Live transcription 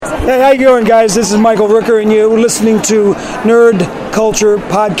Hey, how you doing, guys? This is Michael Rooker, and you're listening to Nerd Culture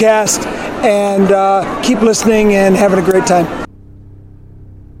Podcast. And keep listening and having a great time.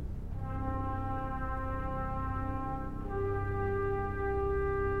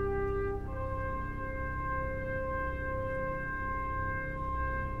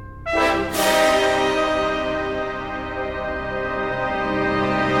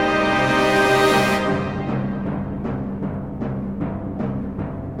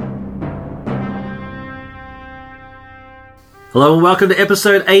 Hello and welcome to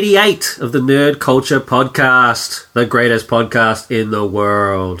episode 88 of the Nerd Culture Podcast, the greatest podcast in the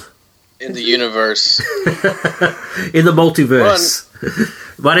world. In the universe. In the multiverse.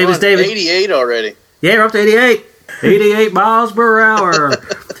 My name is David. 88 already. Yeah, we're up to 88. 88 miles per hour.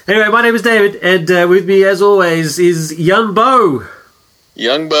 Anyway, my name is David, and with me, as always, is Young Bo.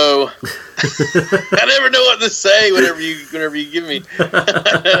 Young Bo. I never know what to say whenever you give me.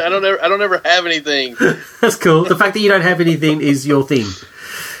 I don't ever have anything. That's cool. The fact that you don't have anything is your thing.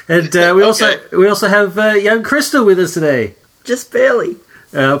 And we also have young Crystal with us today. Just barely.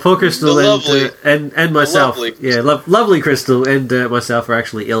 Poor Crystal and myself. Lovely. Yeah, lovely Crystal and myself are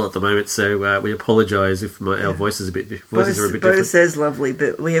actually ill at the moment, so we apologise if our voices are a bit different. Bo says lovely,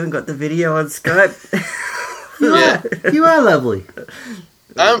 but we haven't got the video on Skype. You are lovely.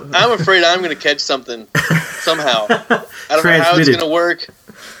 I'm afraid I'm going to catch something somehow. I don't know how it's going to work.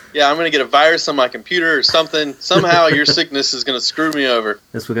 Yeah, I'm going to get a virus on my computer or something. Somehow your sickness is going to screw me over.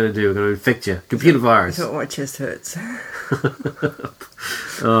 That's what we're going to do. We're going to infect you. Computer virus. That's what my chest hurts.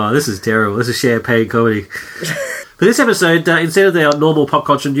 Oh, this is terrible. This is champagne comedy. For this episode, instead of the normal pop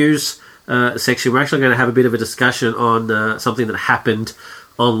culture news section, we're actually going to have a bit of a discussion on something that happened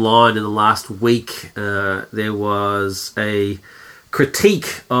online in the last week. There was a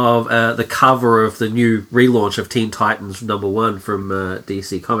critique of the cover of the new relaunch of Teen Titans #1 from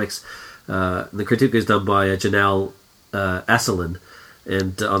DC Comics. The critique is done by Janelle Asselin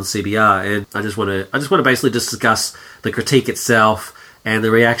and on CBR, and I just want to basically discuss the critique itself and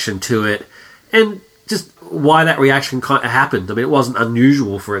the reaction to it, and just why that reaction kind of happened. I mean, it wasn't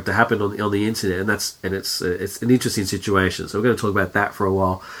unusual for it to happen on the internet, and it's an interesting situation. So we're going to talk about that for a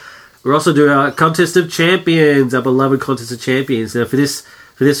while. We're also doing our Contest of Champions, our beloved Contest of Champions. Now, for this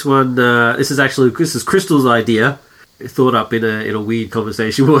one, this is Crystal's idea, thought up in a weird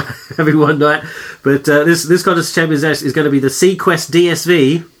conversation we were having one night. But this Contest of Champions is going to be the Sequest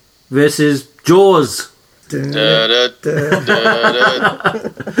DSV versus Jaws.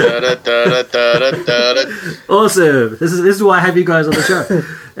 Awesome. This is why I have you guys on the show.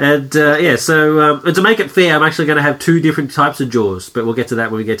 And and to make it fair, I'm actually going to have two different types of Jaws, but we'll get to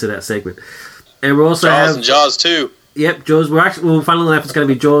that when we get to that segment. And we'll also Jaws and Jaws 2. Yep, Jaws. Funnily enough, it's going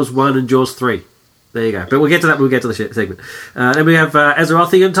to be Jaws 1 and Jaws 3. There you go. But we'll get to that when we get to the segment. Then we have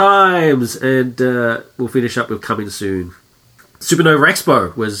Azerothian Times, and we'll finish up with Coming Soon. Supernova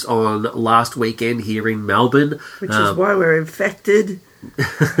Expo was on last weekend here in Melbourne. Which is why we're infected.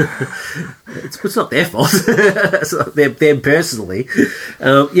 It's not their fault. It's not them personally.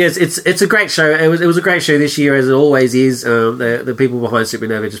 Yes, it's a great show. It was a great show this year, as it always is. The people behind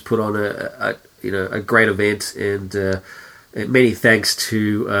Supernova just put on a great event, and many thanks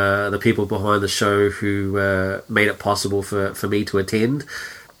to the people behind the show who made it possible for me to attend.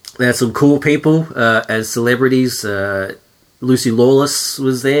 They had some cool people as celebrities. Lucy Lawless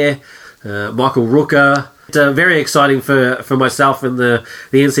was there, Michael Rooker. Very exciting for myself and the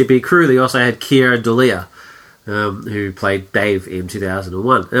NCP crew. They also had Keira Dalia, who played Dave in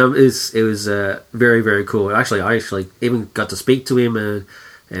 2001. It was very, very cool. I actually even got to speak to him,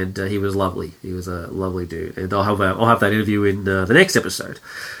 and he was lovely. He was a lovely dude. And I'll have that interview in the next episode.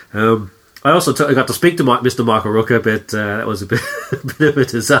 I also got to speak to Mr. Michael Rooker, but that was a bit of a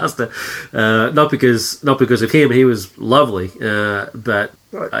disaster. Not because of him; he was lovely. But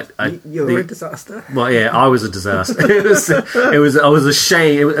you were a disaster. Well, yeah, I was a disaster. I was a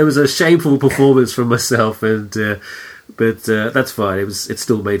shame. It was a shameful performance from myself, but that's fine. It's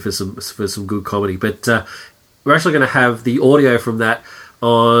still made for some good comedy. But we're actually going to have the audio from that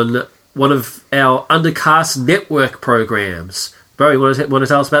on one of our Undercast network programs. Bro, you want to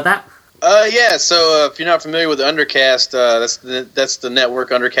tell us about that? So if you're not familiar with the Undercast, that's the network,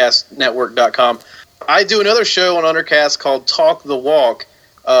 undercastnetwork.com. I do another show on Undercast called Talk the Walk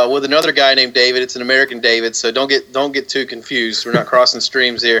with another guy named David. It's an American David, so don't get too confused. We're not crossing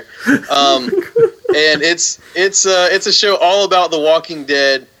streams here. And it's a show all about The Walking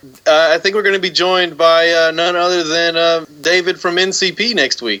Dead. I think we're going to be joined by none other than David from NCP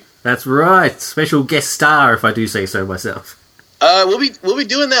next week. That's right, special guest star, if I do say so myself. We'll be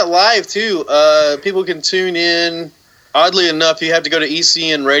doing that live too. People can tune in Oddly enough, you have to go to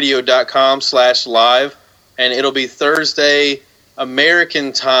ecnradio.com/live, and it'll be Thursday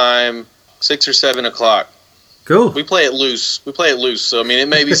American time, 6 or 7 o'clock. Cool. We play it loose. So I mean, it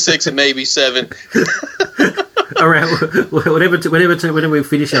may be 6, it may be 7. Around whenever we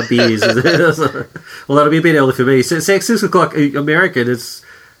finish our beers. Well, that'll be a bit early for me. So 6 o'clock American. It's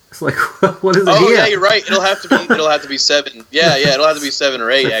like, what is it here? Oh yeah, you're right. It'll have to be 7. Yeah, it'll have to be 7 or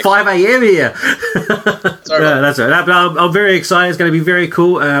 8. It's 5 a.m. here. Sorry, that's all right. But I'm very excited. It's going to be very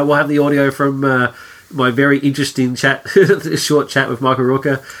cool. We'll have the audio from my very interesting short chat with Michael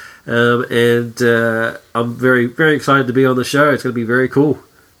Rooker, and I'm very, very excited to be on the show. It's going to be very cool.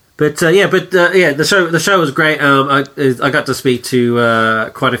 But the show was great. I got to speak to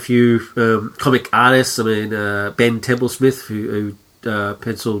quite a few comic artists. I mean, Ben Templesmith, who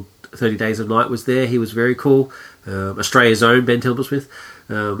penciled 30 Days of Night, was there. He was very cool. Australia's own Ben Templesmith.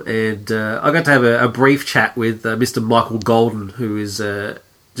 And I got to have a brief chat with Mr. Michael Golden, who is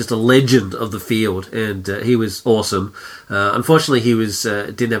just a legend of the field, and he was awesome. Unfortunately, he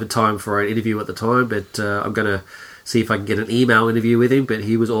didn't have time for an interview at the time, but I'm going to see if I can get an email interview with him. But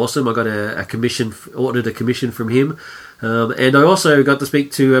he was awesome. I got ordered a commission from him, and I also got to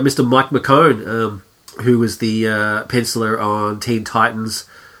speak to Mr. Mike McKone, who was the penciler on Teen Titans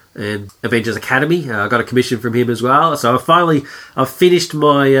and Avengers Academy. I got a commission from him as well. So I've finished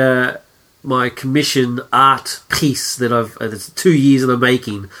my my commission art piece that it's 2 years that I'm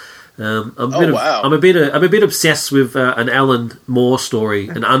making. I'm a bit obsessed with an Alan Moore story,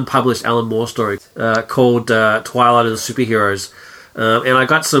 an unpublished Alan Moore story called Twilight of the Superheroes, and I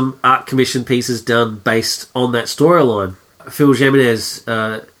got some art commission pieces done based on that storyline. Phil Jimenez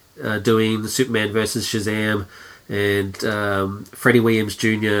doing the Superman versus Shazam, and Freddie Williams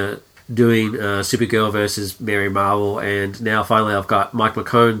Jr. doing Supergirl versus Mary Marvel, and now finally I've got Mike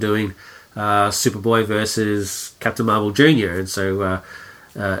McKone doing Superboy versus Captain Marvel Jr. And so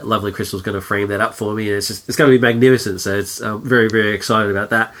Lovely Crystal's going to frame that up for me, and it's going to be magnificent. So I'm very, very excited about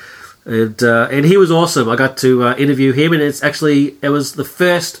that. And he was awesome. I got to interview him, and it was the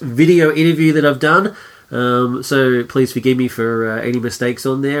first video interview that I've done. So please forgive me for any mistakes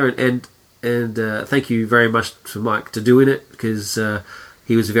on there, and thank you very much to Mike to doing it, because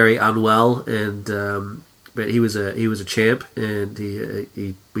he was very unwell, and but he was a champ, and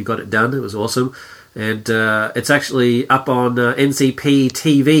we got it done. It was awesome, and it's actually up on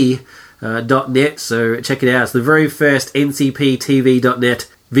ncptv.net, so check it out. It's the very first ncptv.net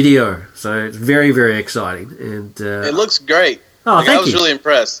video, so it's very, very exciting, and it looks great. Oh, thank you. I was really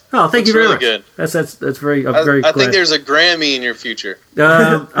impressed. Oh, thank you very much. Good. That's very. I'm very glad. I think there's a Grammy in your future.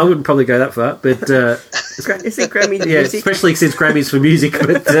 I wouldn't probably go that far, but is it Grammy? Yeah, music? Especially since Grammys for music.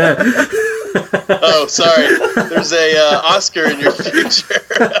 But oh, sorry. There's a Oscar in your future.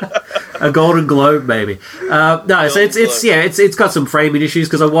 A Golden Globe, maybe. No, so it's got some framing issues,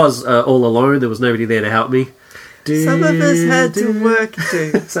 because I was all alone. There was nobody there to help me. Some of us had to work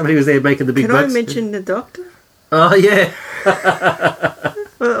too. Somebody was there making the big bucks. Can I mention the doctor? Oh, yeah.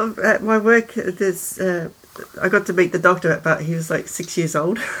 Well, at my work, I got to meet the doctor, but he was like 6 years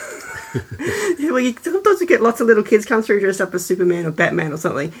old. Sometimes we get lots of little kids come through dressed up as Superman or Batman or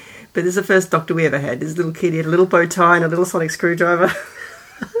something, but this is the first doctor we ever had. This little kid, he had a little bow tie and a little sonic screwdriver.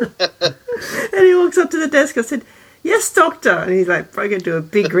 And he walks up to the desk. I said, "Yes, doctor." And he's like, broke into a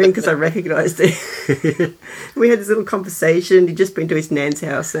big grin because I recognised him. We had this little conversation. He'd just been to his nan's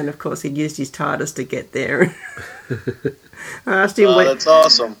house, and of course he'd used his TARDIS to get there. I asked him, that's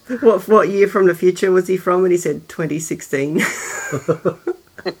awesome. What year from the future was he from? And he said 2016.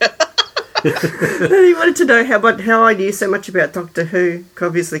 And he wanted to know how I knew so much about Doctor Who,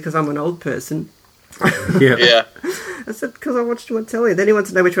 obviously because I'm an old person. Yeah. I said, because I watched him on telly. Then he wanted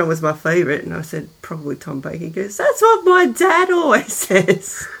to know which one was my favourite, and I said, probably Tom Baker. He goes, "That's what my dad always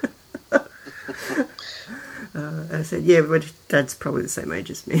says." And I said, "Yeah, but Dad's probably the same age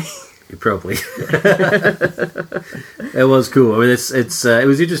as me." Probably. It was cool. I mean, it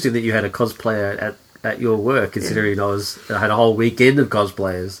was interesting that you had a cosplayer at your work, considering I had a whole weekend of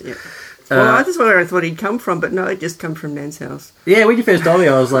cosplayers. Yeah. Well, I just where I thought he'd come from, but no, he'd just come from Nan's house. Yeah, when you first told me,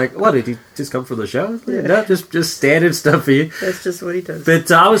 I was like, "What, did he just come from the show?" Yeah. No, just standard stuff for you. That's just what he does. But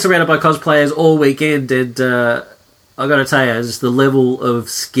I was surrounded by cosplayers all weekend, and I got to tell you, just the level of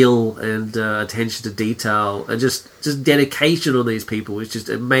skill and attention to detail and just dedication on these people, which just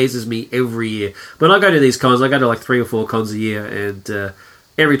amazes me every year. When I go to these cons, I go to like 3 or 4 cons a year, and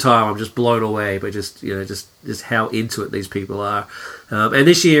every time I'm just blown away by just how into it these people are. And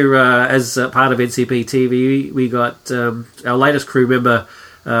this year, as part of NCP TV, we got our latest crew member,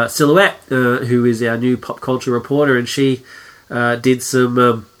 Silhouette, who is our new pop culture reporter, and she did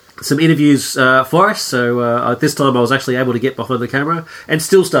some some interviews for us. So this time I was actually able to get behind the camera and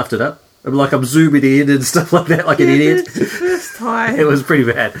still stuffed it up. I'm zooming in and stuff like that, like an idiot. First time. It was pretty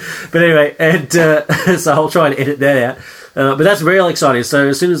bad. But anyway, and so I'll try and edit that out. But that's real exciting. So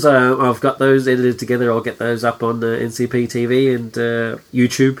as soon as I've got those edited together, I'll get those up on NCP TV and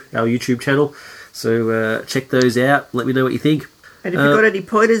YouTube, our YouTube channel. So check those out. Let me know what you think. And if you've got any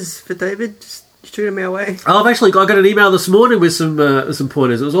pointers for David, just shoot them our way. I got an email this morning with some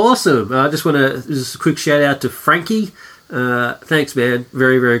pointers. It was awesome. I just want to just a quick shout out to Frankie. Thanks, man.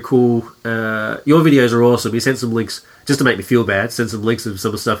 Very, very cool. Your videos are awesome. He sent some links just to make me feel bad. Sent some links of some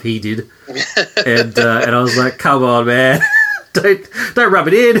of the stuff he did, and I was like, "Come on, man, don't rub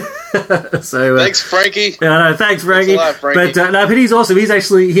it in." So thanks, Frankie. No, thanks, Frankie. Thanks a lot, Frankie. But he's awesome.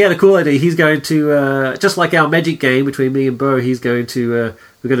 He had a cool idea. He's going to just like our Magic game between me and Bo. He's going to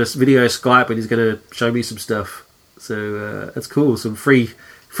we're going to video Skype, and he's going to show me some stuff. So that's cool. Some free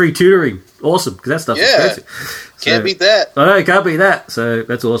tutoring. Awesome, because that stuff is expensive. Can't beat that. I know, can't beat that. So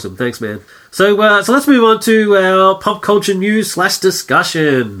that's awesome. Thanks, man. So let's move on to our pop culture news /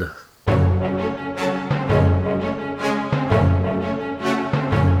 discussion.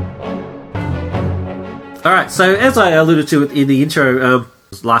 All right, so as I alluded to in the intro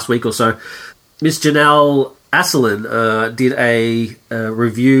last week or so, Miss Janelle Asselin did a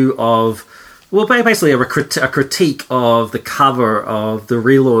review of, well, basically a critique of the cover of the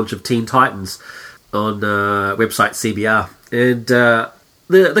relaunch of Teen Titans on website CBR. And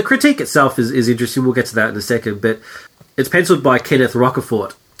the critique itself is interesting. We'll get to that in a second. But it's penciled by Kenneth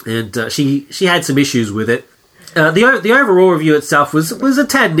Rocafort. And she had some issues with it. The overall review itself was a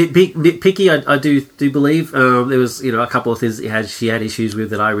tad nitpicky, I do believe. There was a couple of things she had issues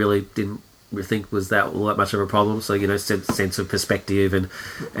with that I really didn't think was that much of a problem. So sense of perspective and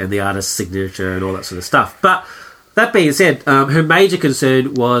the artist's signature and all that sort of stuff. But that being said, her major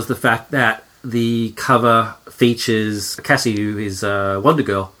concern was the fact that the cover features Cassie, who is Wonder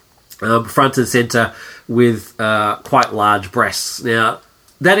Girl, front and center with quite large breasts. Now,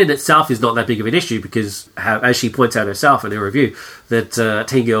 that in itself is not that big of an issue because, as she points out herself in her review, that there are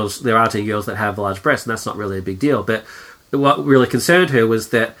teen girls that have large breasts, and that's not really a big deal. But what really concerned her was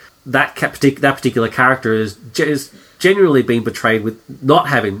that particular character is generally being portrayed with not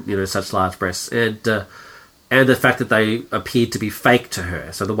having such large breasts, and the fact that they appeared to be fake to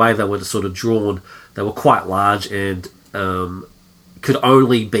her. So the way they were sort of drawn, they were quite large and could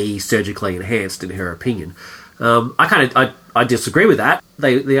only be surgically enhanced, in her opinion. I disagree with that.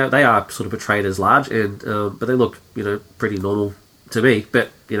 They are sort of portrayed as large, and but they look pretty normal to me. But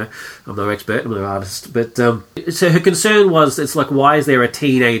I'm no expert, I'm no artist. But so her concern was, it's like, why is there a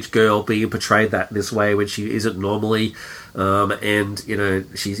teenage girl being portrayed this way when she isn't normally? And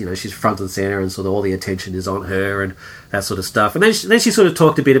she's front and center, and sort of all the attention is on her and that sort of stuff. And then she sort of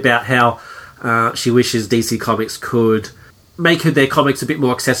talked a bit about how she wishes DC Comics could make their comics a bit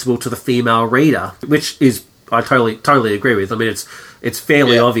more accessible to the female reader, which is, I totally agree with. I mean, it's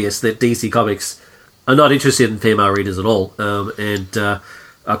fairly obvious that DC Comics are not interested in female readers at all, and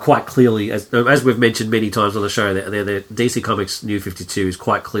are quite clearly, as we've mentioned many times on the show, that DC Comics New 52 is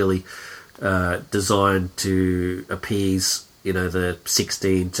quite clearly designed to appease the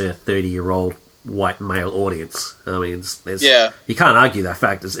 16 to 30-year-old white male audience. I mean, you can't argue that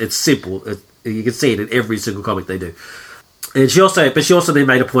fact. It's simple. You can see it in every single comic they do. And she also then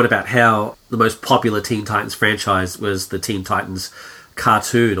made a point about how the most popular Teen Titans franchise was the Teen Titans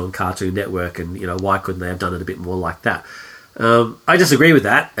cartoon on Cartoon Network, and why couldn't they have done it a bit more like that? I disagree with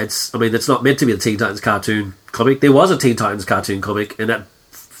that. It's not meant to be the Teen Titans cartoon comic. There was a Teen Titans cartoon comic, and that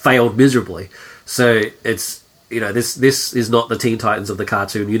failed miserably. So it's this is not the Teen Titans of the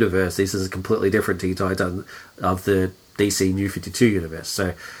cartoon universe. This is a completely different Teen Titans of the DC New 52 universe.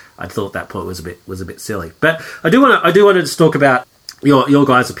 So I thought that point was a bit silly. But I do want to just talk about your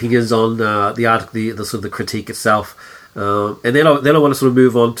guys' opinions on the article, the sort of the critique itself, and then I want to sort of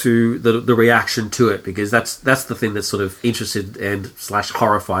move on to the reaction to it, because that's the thing that sort of interested and /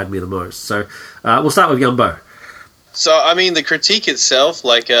 horrified me the most. So we'll start with Young Bo. So I mean, the critique itself,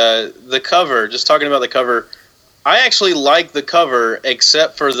 like the cover. Just talking about the cover, I actually like the cover,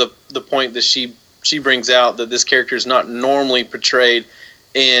 except for the point that she brings out that this character is not normally portrayed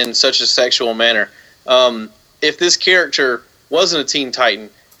in such a sexual manner. If this character wasn't a Teen Titan,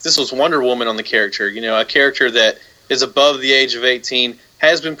 if this was Wonder Woman on the character, a character that is above the age of 18,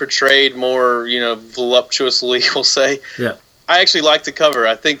 has been portrayed more, voluptuously, we'll say. Yeah. I actually like the cover.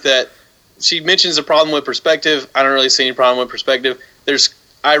 I think that she mentions a problem with perspective. I don't really see any problem with perspective.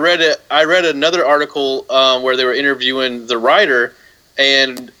 I read another article where they were interviewing the writer,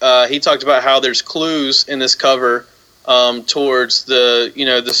 and he talked about how there's clues in this cover towards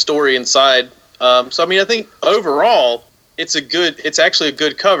the story inside. So I mean, I think overall it's actually a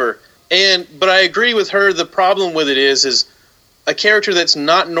good cover. But I agree with her. The problem with it is a character that's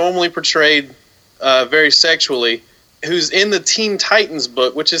not normally portrayed very sexually, who's in the Teen Titans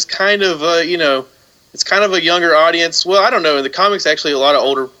book, which is kind of it's kind of a younger audience. Well, I don't know. In the comics, actually, a lot of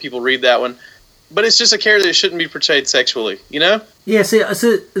older people read that one. But it's just a character that shouldn't be portrayed sexually, you know? Yeah, so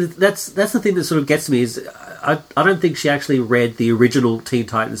that's the thing that sort of gets me is I don't think she actually read the original Teen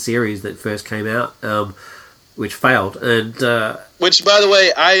Titans series that first came out, which failed. And which, by the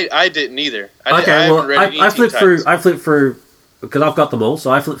way, I didn't either. I flipped through because I've got them all,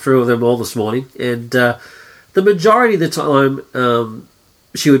 so I flipped through them all this morning, and the majority of the time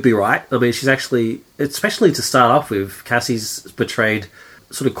she would be right. I mean, she's actually, especially to start off with, Cassie's portrayed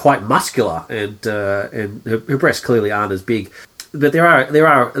sort of quite muscular, and her breasts clearly aren't as big. But there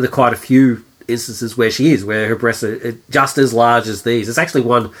are quite a few instances where her breasts are just as large as these. There's actually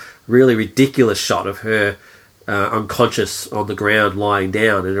one really ridiculous shot of her unconscious on the ground, lying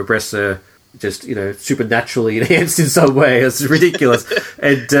down, and her breasts are just supernaturally enhanced in some way. It's ridiculous,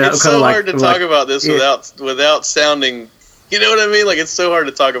 and it's so hard to talk about this without sounding. You know what I mean? Like, it's so hard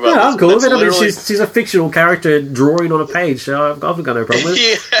to talk about. Yeah, I'm cool with it. I mean, she's a fictional character drawing on a page, so I've got no problem with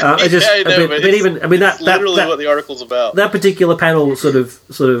it. That's literally what the article's about. That particular panel sort of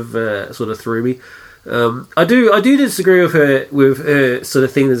threw me. I do disagree with her sort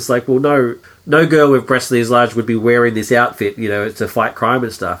of thing that's like, well, no girl with breasts this large would be wearing this outfit, to fight crime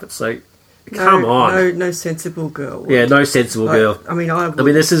and stuff. It's like, come on, no sensible girl. Yeah, no sensible girl. I mean,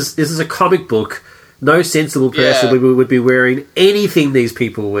 this is a comic book. No sensible person would be wearing anything these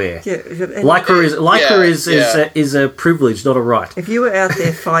people wear. Yeah, is a privilege, not a right. If you were out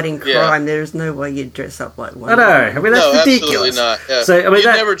there fighting crime, there is no way you'd dress up like one. I know. I mean, that's ridiculous. Absolutely not. Yeah. So, I mean,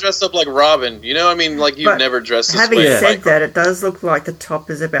 you've never dressed up like Robin. You know, I mean, like you've never dressed. Having said that, it does look like the top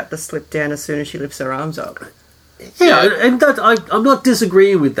is about to slip down as soon as she lifts her arms up. Yeah, and I'm not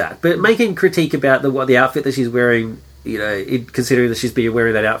disagreeing with that, but making critique about the outfit that she's wearing, considering that she's been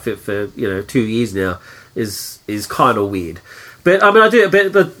wearing that outfit for 2 years now, is kind of weird. But I mean, I do,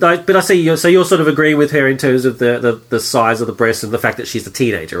 but I see you. So you're sort of agreeing with her in terms of the size of the breasts and the fact that she's a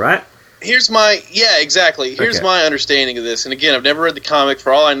teenager, right? Exactly. Here's my understanding of this. And again, I've never read the comic.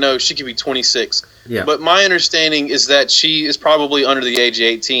 For all I know, she could be 26. Yeah. But my understanding is that she is probably under the age of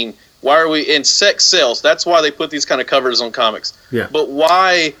 18. Why are we in sex sells? That's why they put these kind of covers on comics. Yeah. But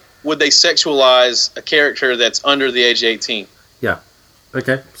why would they sexualize a character that's under the age of 18? Yeah.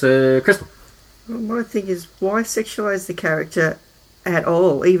 Okay. So, Crystal. Well, my thing is, why sexualize the character at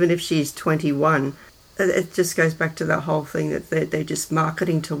all, even if she's 21? It just goes back to that whole thing that they're just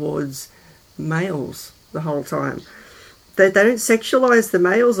marketing towards males the whole time. They don't sexualize the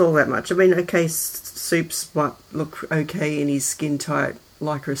males all that much. I mean, okay, Soups might look okay in his skin-tight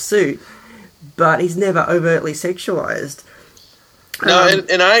lycra suit, but he's never overtly sexualized. No,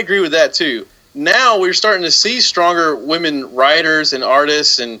 and I agree with that too. Now we're starting to see stronger women writers and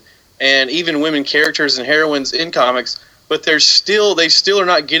artists and even women characters and heroines in comics, but they still are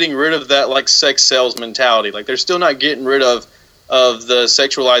not getting rid of that like sex sells mentality. Like they're still not getting rid of the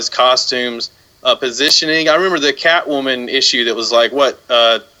sexualized costumes, positioning. I remember the Catwoman issue that was like 2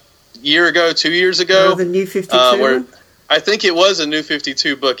 years ago. Oh, the New 52. I think it was a New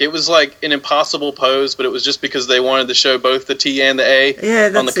 52 book. It was like an impossible pose, but it was just because they wanted to show both the T and the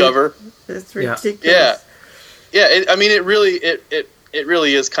A on the cover. That's ridiculous. Yeah. It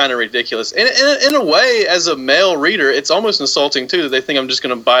really is kind of ridiculous. And in a way, as a male reader, it's almost insulting too that they think I'm just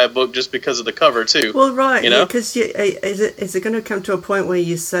going to buy a book just because of the cover too. Well, right, because is it going to come to a point where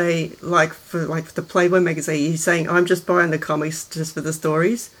you say, like for the Playboy magazine, you're saying I'm just buying the comics just for the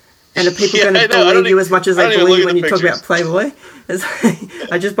stories? And are people going to believe you as much as they believe when you talk about Playboy?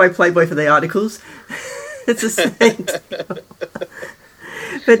 I just buy Playboy for the articles. It's the same deal.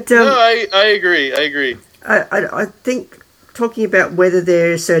 But no, I agree. I think talking about whether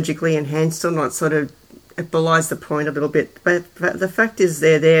they're surgically enhanced or not sort of it belies the point a little bit. But the fact is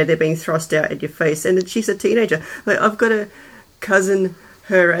they're being thrust out at your face. And she's a teenager. Like, I've got a cousin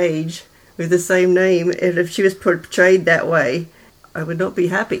her age with the same name. And if she was portrayed that way, I would not be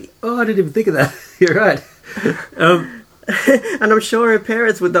happy. Oh, I didn't even think of that. You're right. And I'm sure her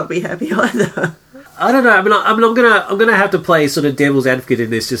parents would not be happy either. I don't know. I mean, I'm gonna have to play sort of devil's advocate in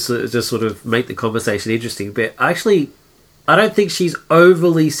this, just sort of make the conversation interesting. But actually, I don't think she's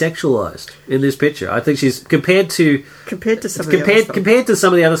overly sexualized in this picture. I think she's compared to some of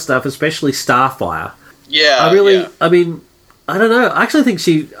the other stuff, especially Starfire. Yeah. I mean, I don't know. I think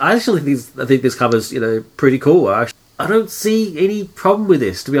this cover's pretty cool. I don't see any problem with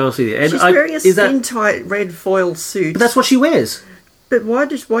this, to be honest with you. And She's wearing a skin-tight red foil suit. But that's what she wears. But why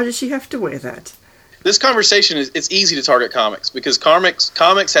does she have to wear that? This conversation it's easy to target comics because comics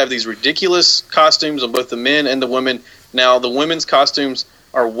have these ridiculous costumes on both the men and the women. Now the women's costumes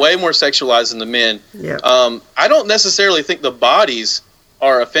are way more sexualized than the men. Yeah. I don't necessarily think the bodies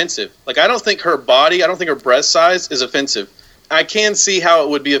are offensive. Like I don't think her breast size is offensive. I can see how it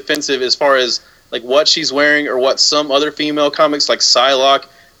would be offensive as far as like what she's wearing or what some other female comics like Psylocke,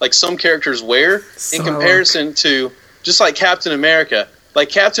 like some characters wear in comparison to just like Captain America. Like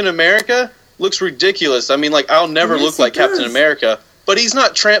Captain America looks ridiculous. I mean, like I'll never look like Captain America, but he's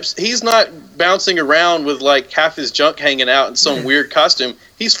not bouncing around with like half his junk hanging out in some weird costume.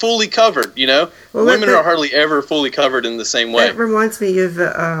 He's fully covered, you know? Well, women are hardly ever fully covered in the same way. That reminds me of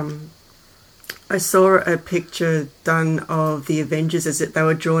I saw a picture done of the Avengers as if they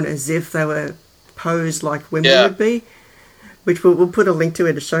were drawn as if they were posed like women would be, which we'll put a link to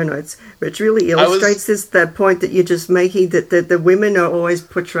in the show notes, which really illustrates that point that you're just making, that the women are always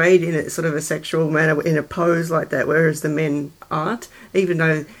portrayed in a sort of a sexual manner in a pose like that, whereas the men aren't, even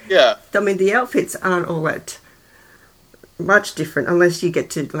though, I mean, the outfits aren't all that much different unless you get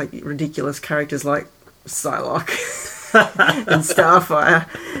to like ridiculous characters like Psylocke and Starfire.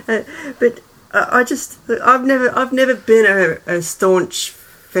 But I've never been a staunch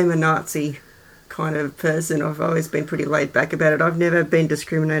feminazi kind of person. I've always been pretty laid back about it. I've never been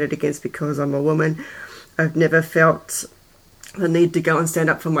discriminated against because I'm a woman. I've never felt the need to go and stand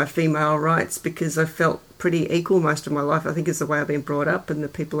up for my female rights because I felt pretty equal most of my life. I think it's the way I've been brought up and the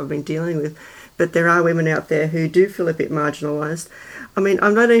people I've been dealing with. But there are women out there who do feel a bit marginalised. I mean,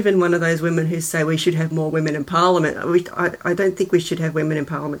 I'm not even one of those women who say we should have more women in Parliament. I don't think we should have women in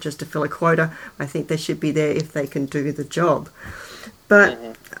Parliament just to fill a quota. I think they should be there if they can do the job.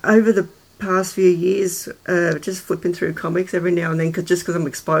 But over the past few years, just flipping through comics every now and then, just because I'm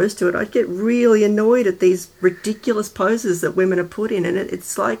exposed to it, I'd get really annoyed at these ridiculous poses that women are put in, and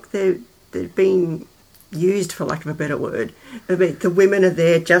it's like they're being used, for lack of a better word. I mean, the women are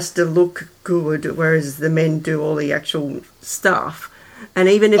there just to look good, whereas the men do all the actual stuff. And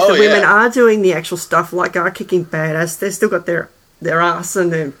even if the women are doing the actual stuff, like are kicking badass, they've still got their ass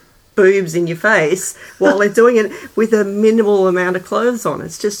and their boobs in your face while they're doing it with a minimal amount of clothes on.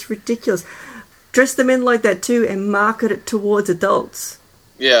 It's just ridiculous. Dress the men like that too and market it towards adults.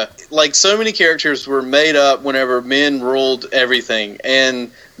 Yeah, like so many characters were made up whenever men ruled everything,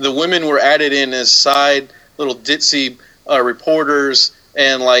 and the women were added in as side little ditzy reporters,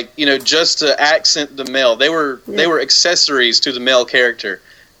 and like, you know, just to accent the male. They were accessories to the male character.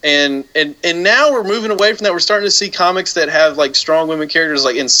 And now we're moving away from that. We're starting to see comics that have like strong women characters,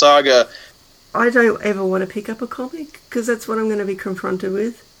 like in Saga. I don't ever want to pick up a comic because that's what I'm going to be confronted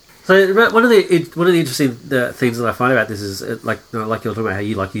with. So one of the interesting things that I find about this is like you're talking about how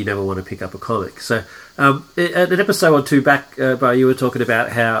you never want to pick up a comic. So an episode or two back, Bo, you were talking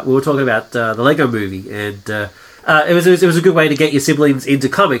about how we were talking about the Lego Movie, and it was a good way to get your siblings into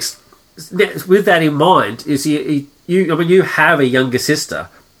comics. With that in mind, you have a younger sister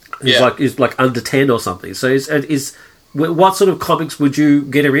who's like under 10 or something. So what sort of comics would you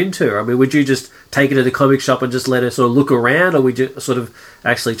get her into? I mean, would you just take her to the comic shop and just let her sort of look around, or would you sort of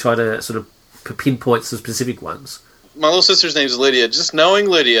actually try to sort of pinpoint some specific ones? My little sister's name is Lydia. Just knowing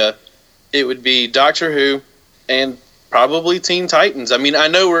Lydia, it would be Doctor Who and probably Teen Titans. I mean, I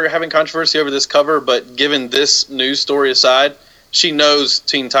know we're having controversy over this cover, but given this news story aside, she knows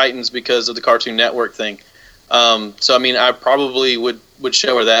Teen Titans because of the Cartoon Network thing. So, I mean, I probably would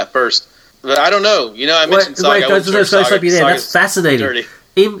show her that first. But I don't know. You know, I mentioned Saga. That's fascinating. Dirty.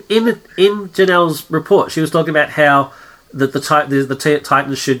 In Janelle's report, she was talking about how the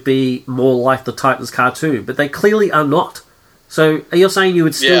Titans should be more like the Titans cartoon, but they clearly are not. So you're saying you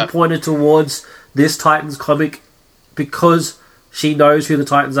would still point her towards this Titans comic because she knows who the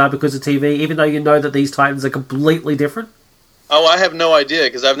Titans are because of TV, even though you know that these Titans are completely different? Oh, I have no idea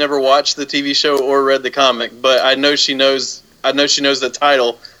because I've never watched the TV show or read the comic, but I know she knows the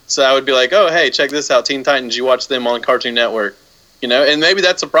title. So I would be like, oh, hey, check this out, Teen Titans. You watch them on Cartoon Network, you know. And maybe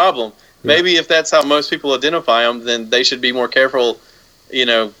that's a problem. Yeah. Maybe if that's how most people identify them, then they should be more careful, you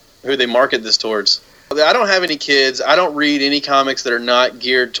know, who they market this towards. I don't have any kids. I don't read any comics that are not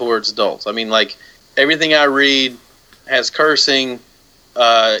geared towards adults. I mean, like everything I read has cursing,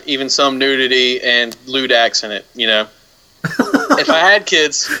 even some nudity and lewd acts in it. You know, if I had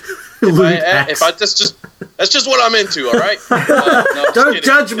kids, if I just. That's just what I'm into, all right? No, don't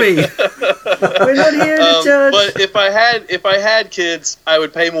judge me. We're not here to judge. But if I had kids, I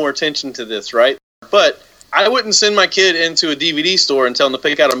would pay more attention to this, right? But I wouldn't send my kid into a DVD store and tell him to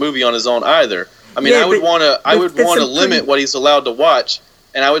pick out a movie on his own either. I mean, Yeah, I would but want to that's a limit pretty- what he's allowed to watch,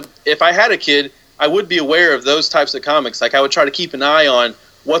 and I would, if I had a kid, I would be aware of those types of comics. Like I would try to keep an eye on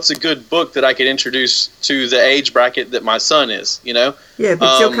what's a good book that I could introduce to the age bracket that my son is. You know? Yeah,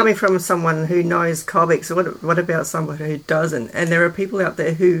 but you're coming from someone who knows comics. So what about someone who doesn't? And there are people out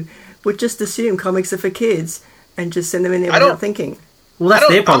there who would just assume comics are for kids and just send them in there without thinking. Well, that's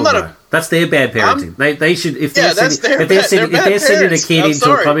their I'm problem. not a- Though. That's their bad parenting. They should if Yeah, they're that's sending, their if they're bad- sending, they're if they're bad sending a parents. kid I'm into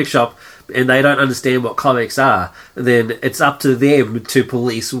sorry. a comic shop and they don't understand what comics are, then it's up to them to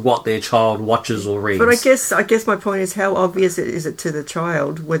police what their child watches or reads. But I guess my point is, how obvious is it to the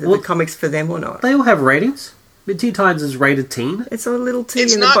child whether the comic's for them or not? They all have ratings. Teen Titans is rated teen. It's a little teen.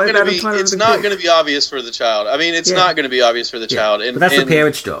 It's in not the going to be. title of It's the not book. going to be obvious for the child. I mean, it's Yeah. not going to be obvious for the child. And But that's the and-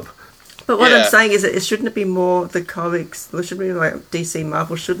 parent's job. But what Yeah. I'm saying is that it shouldn't it be more the comics? Or shouldn't it be like DC,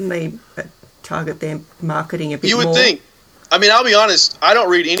 Marvel? Shouldn't they target their marketing a bit You more? would think. I mean, I'll be honest. I don't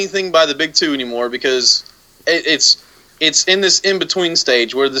read anything by the big two anymore because it's in this in between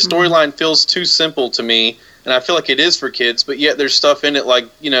stage where the storyline feels too simple to me, and I feel like it is for kids. But yet there's stuff in it like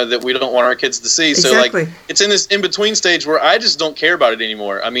that we don't want our kids to see. Exactly. So like it's in this in between stage where I just don't care about it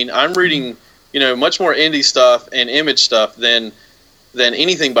anymore. I mean, I'm reading much more indie stuff and image stuff than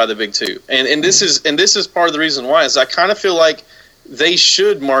anything by the big two. And this is part of the reason why is I kind of feel like they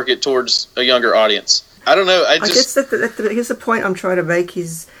should market towards a younger audience. I don't know. I guess the point I'm trying to make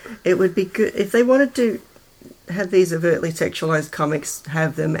is it would be good if they wanted to have these overtly sexualized comics,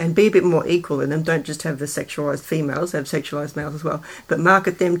 have them and be a bit more equal in them. Don't just have the sexualized females, have sexualized males as well, but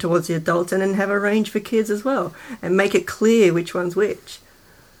market them towards the adults and then have a range for kids as well and make it clear which one's which.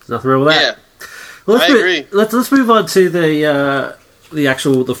 There's nothing wrong with that. Yeah. Well, I agree. Let's move on to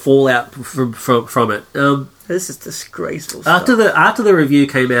the fallout from it. This is disgraceful stuff. After the review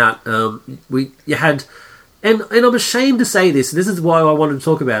came out, you had, and I'm ashamed to say this. This is why I wanted to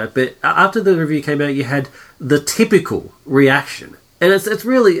talk about it. But after the review came out, you had the typical reaction, and it's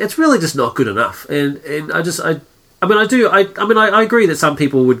really just not good enough. And I agree that some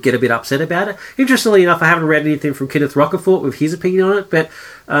people would get a bit upset about it. Interestingly enough, I haven't read anything from Kenneth Rocafort with his opinion on it, but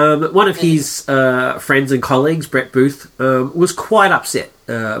one of his friends and colleagues, Brett Booth, was quite upset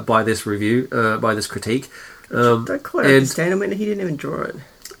by this review, by this critique. Don't quite understand. I mean, he didn't even draw it.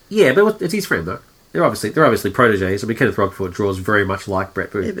 Yeah, but it's his friend though. They're obviously proteges. I mean, Kenneth Rocafort draws very much like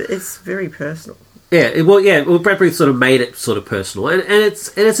Brett Booth. Yeah, but it's very personal. Well, Brett Booth sort of made it sort of personal, and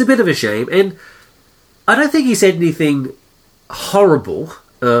it's a bit of a shame. And I don't think he said anything horrible,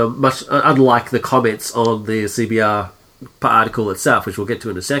 much unlike the comments on the CBR article itself, which we'll get to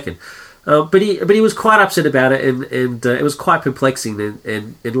in a second. But he was quite upset about it, and it was quite perplexing,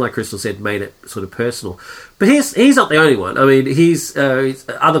 and like Crystal said, made it sort of personal. But he's not the only one. I mean, he's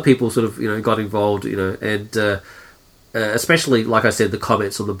other people sort of got involved, and especially like I said, the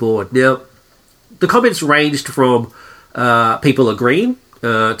comments on the board. Now, the comments ranged from people agreeing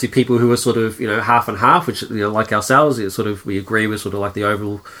to people who are sort of half and half, which like ourselves, we agree with sort of like the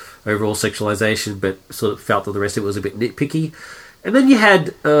overall sexualization, but sort of felt that the rest of it was a bit nitpicky. And then you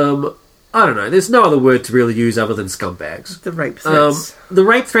had I don't know. There's no other word to really use other than scumbags. The rape threats. The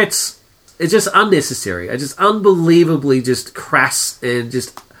rape threats is just unnecessary. It's just unbelievably just crass and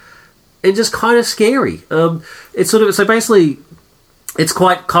just kind of scary. It's sort of so basically, it's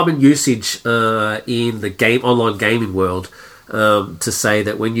quite common usage in the online gaming world to say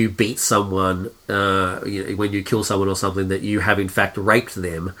that when you beat someone, when you kill someone or something, that you have in fact raped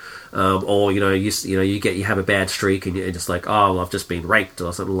them, or you have a bad streak and you're just like, oh, well, I've just been raped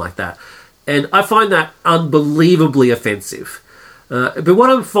or something like that. And I find that unbelievably offensive. But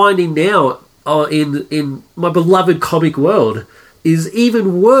what I'm finding now in my beloved comic world is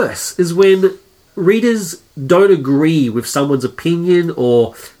even worse, is when readers don't agree with someone's opinion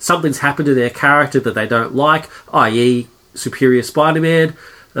or something's happened to their character that they don't like, i.e. Superior Spider-Man,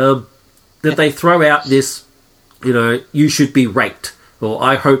 that they throw out this, you should be raped, or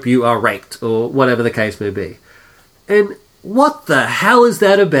I hope you are raped, or whatever the case may be. And what the hell is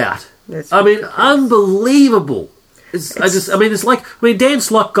that about? Unbelievable. Dan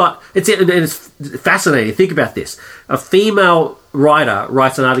Slott got it's fascinating. Think about this: a female writer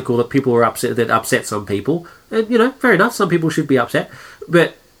writes an article that people are upset, that upset some people, and fair enough, some people should be upset.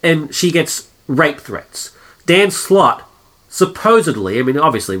 And she gets rape threats. Dan Slott supposedly,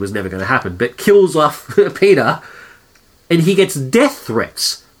 obviously it was never going to happen, but kills off Peter, and he gets death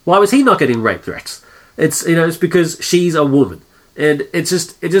threats. Why was he not getting rape threats? It's because she's a woman. And it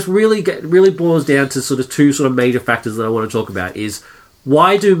just really boils down to sort of two sort of major factors that I want to talk about is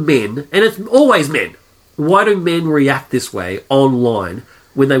why do men, and it's always men, why do men react this way online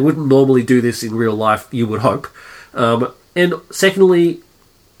when they wouldn't normally do this in real life, you would hope? And secondly,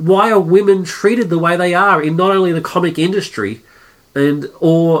 why are women treated the way they are in not only the comic industry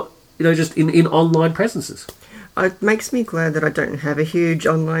or just in online presences? It makes me glad that I don't have a huge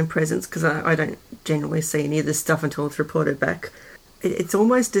online presence, because I don't generally see any of this stuff until it's reported back. It's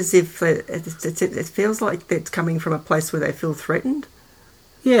almost as if it feels like it's coming from a place where they feel threatened.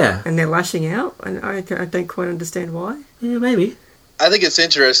 Yeah. And they're lashing out, and I don't quite understand why. Yeah, maybe. I think it's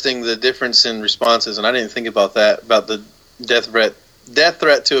interesting, the difference in responses, and I didn't think about that, about the death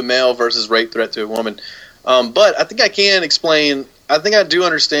threat to a male versus rape threat to a woman. But I think I can explain, I think I do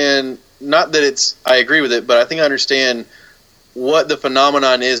understand, not that I agree with it, but I think I understand what the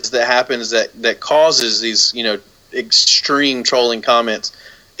phenomenon is that happens that causes these, extreme trolling comments.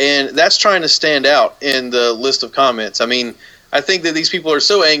 And that's trying to stand out in the list of comments. I mean, I think that these people are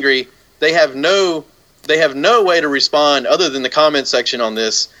so angry, they have no way to respond other than the comment section on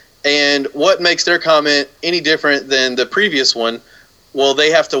this. And what makes their comment any different than the previous one? Well,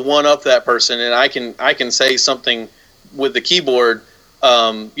 they have to one up that person, and I can say something with the keyboard,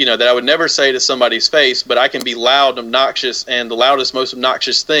 that I would never say to somebody's face, but I can be loud, obnoxious, and the loudest, most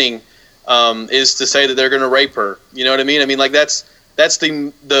obnoxious thing is to say that they're going to rape her. You know what I mean? I mean, like that's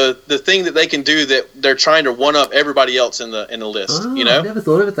the thing that they can do, that they're trying to one up everybody else in the list. Oh, I never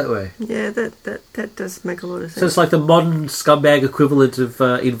thought of it that way. Yeah, that does make a lot of sense. So it's like the modern scumbag equivalent of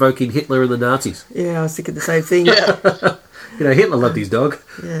invoking Hitler and the Nazis. Yeah, I was thinking the same thing. Yeah. Hitler loved his dog.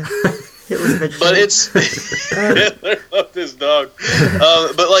 Yeah. Hitler's a vegetarian. But Hitler loved his dog.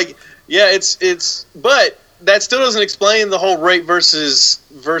 But that still doesn't explain the whole rape versus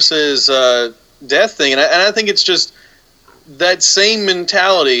death thing. And I think it's just that same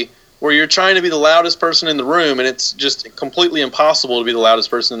mentality where you're trying to be the loudest person in the room, and it's just completely impossible to be the loudest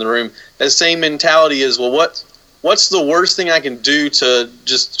person in the room. That same mentality is, well, what's the worst thing I can do to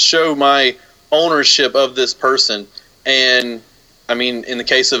just show my ownership of this person? And I mean, in the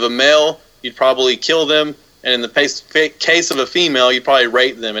case of a male, you'd probably kill them, and in the case of a female, you'd probably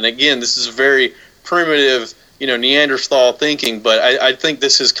rape them. And again, this is very primitive, Neanderthal thinking, but I think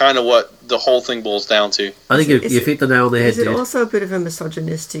this is kind of what the whole thing boils down to. I think you've hit the nail on the head. Is it also a bit of a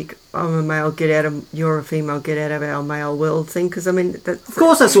misogynistic, I'm a male, you're a female, get out of our male world thing? Because, I mean... Of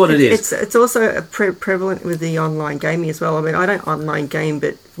course that's what it is. It's also prevalent with the online gaming as well. I mean, I don't online game,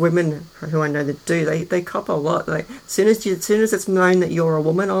 but women who I know that do, they cop a lot. Like, as soon as it's known that you're a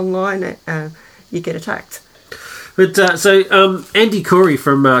woman online, you get attacked. But Andy Corey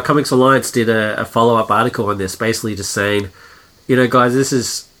from Comics Alliance did a follow-up article on this, basically just saying, guys, this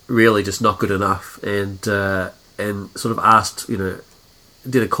is really just not good enough, and sort of asked,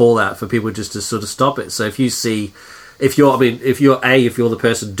 did a call out for people just to sort of stop it. So if you're the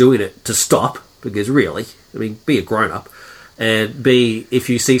person doing it, to stop, because really, I mean, be a grown-up, and B, if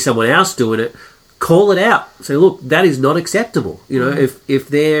you see someone else doing it, call it out. Say, look, that is not acceptable. If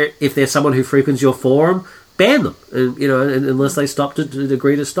they're someone who frequents your forum, ban them, and unless they to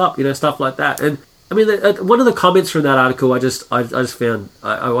agree to stop, stuff like that. And I mean, one of the comments from that article, I just found,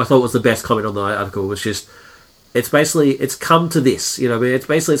 I thought was the best comment on the article, was just, it's come to this,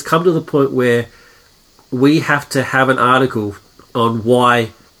 it's come to the point where we have to have an article on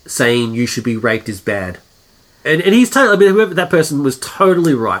why saying you should be raped is bad. And he's totally, I mean, whoever that person was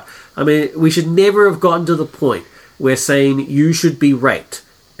totally right. I mean, we should never have gotten to the point where saying you should be raped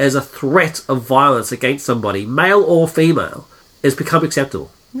as a threat of violence against somebody, male or female, has become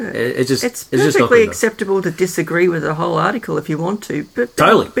acceptable. No, it's perfectly just not good enough. acceptable to disagree with the whole article if you want to, but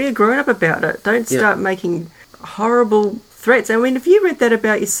totally. Be a grown-up about it. Don't start making horrible threats. I mean, if you read that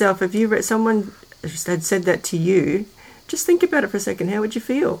about yourself, if you read someone had said that to you, just think about it for a second. How would you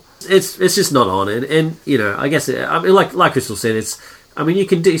feel? It's just not on, and I guess like Crystal said, you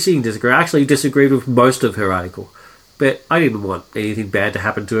can disagree. I actually disagreed with most of her article. But I didn't want anything bad to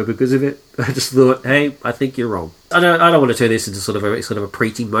happen to her because of it. I just thought, hey, I think you're wrong. I don't want to turn this into sort of a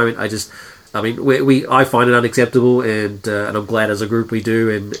preaching moment. I find it unacceptable, and I'm glad as a group we do,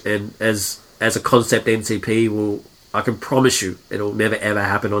 and as a concept NCP, I can promise you it'll never ever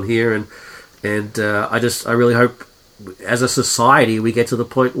happen on here, and I really hope as a society we get to the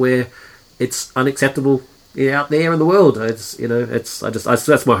point where it's unacceptable out there in the world. That's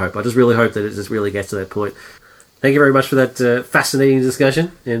my hope. I just really hope that it just really gets to that point. Thank you very much for that fascinating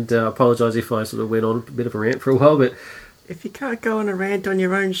discussion, and I apologise if I sort of went on a bit of a rant for a while, but... If you can't go on a rant on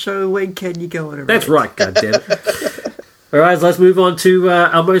your own show, when can you go on a rant? That's right, goddammit. Alright, so let's move on to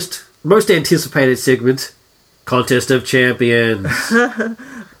our most anticipated segment, Contest of Champions. Ladies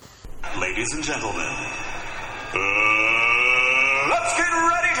and gentlemen, let's get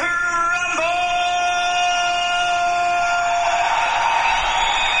ready to rumble!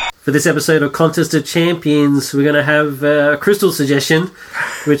 For this episode of Contest of Champions, we're going to have a Crystal suggestion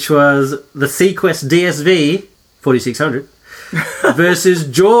which was the Sequest DSV 4600 versus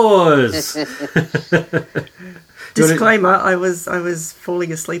Jaws. Disclaimer: I was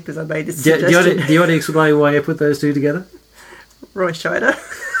falling asleep as I made this Do suggestion. you want to explain why you put those two together? Roy Scheider.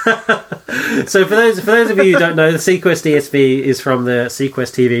 So for those of you who don't know, the Sequest DSV is from the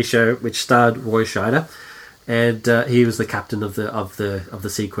Sequest TV show, which starred Roy Scheider, and he was the captain of the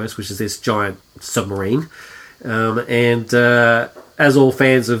Sequest, which is this giant submarine. As all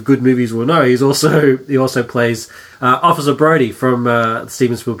fans of good movies will know, he also plays Officer Brody from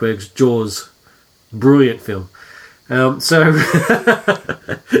Steven Spielberg's Jaws, brilliant film. Unlike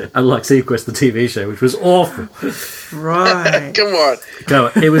Sequest, the TV show, which was awful. Right. Come on.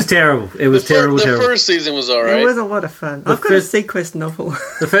 No, it was terrible. It was terrible. The first season was all right. It was a lot of fun. I've got a Sequest novel.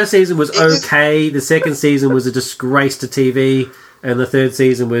 The first season was okay. The second season was a disgrace to TV, and the third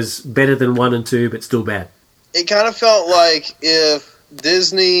season was better than 1 and 2, but still bad. It kind of felt like if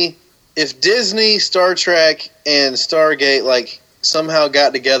Disney, Star Trek, and Stargate somehow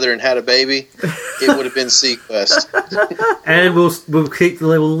got together and had a baby, it would have been Sequest. And we'll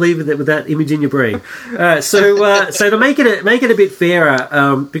leave it with that image in your brain. So to make it a bit fairer,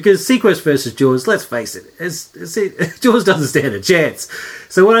 because Sequest versus Jaws, let's face it, Jaws doesn't stand a chance.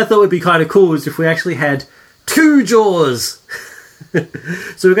 So what I thought would be kind of cool is if we actually had 2 Jaws.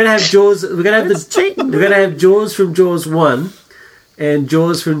 So we're gonna have Jaws. We're gonna have Jaws from Jaws 1 and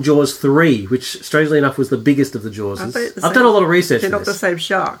Jaws from Jaws 3, which strangely enough was the biggest of the Jawses. I've done a lot of research. They're for not this. the same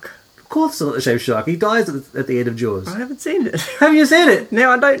shark. Of course, it's not the same shark. He dies at the end of Jaws. I haven't seen it. Have you seen it?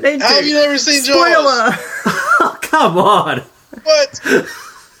 Now I don't need to. How have you never seen Jaws? Spoiler! Oh, come on. What?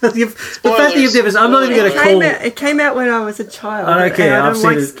 The fact that you've never... I'm not even going to call... It came out when I was a child. I don't care. and I I've don't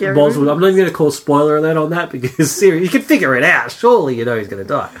seen like it. scary Boswell. movies. I'm not even going to call spoiler alert on that because seriously, you can figure it out. Surely you know he's going to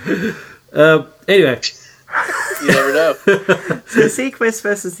die. Anyway. You never know. So Sequest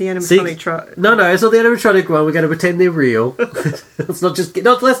versus the animatronic tribe. No, it's not the animatronic one. We're going to pretend they're real. Let's not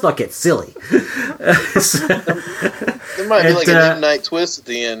get silly. There might be like a midnight twist at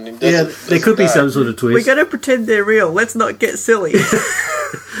the end. Yeah, there could be some sort of twist. We're going to pretend they're real. Let's not get silly.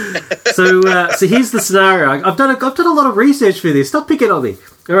 So here's the scenario. I've done a lot of research for this. Stop picking on me.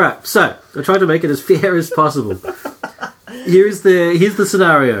 All right, so I tried to make it as fair as possible. Here's the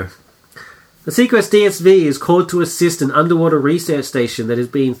scenario. The Sequest DSV is called to assist an underwater research station that is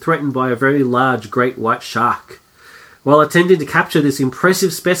being threatened by a very large great white shark. While attempting to capture this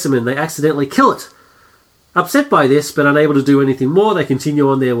impressive specimen, they accidentally kill it. Upset by this, but unable to do anything more, they continue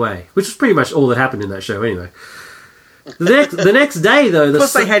on their way, which is pretty much all that happened in that show anyway. The next day, though...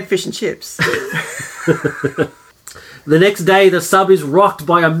 Plus they had fish and chips. The next day, the sub is rocked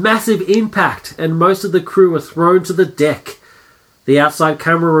by a massive impact, and most of the crew are thrown to the deck. The outside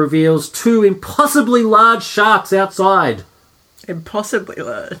camera reveals 2 impossibly large sharks outside. Impossibly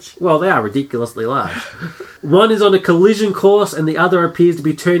large. Well, they are ridiculously large. One is on a collision course, and the other appears to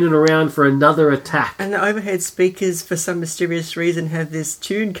be turning around for another attack. And the overhead speakers, for some mysterious reason, have this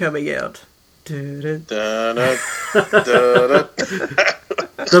tune coming out. Da-da, da-da.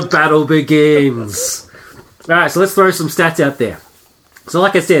 The battle begins. Alright, so let's throw some stats out there. So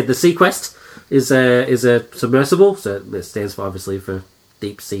like I said, the Sequest is a submersible, so it stands for obviously for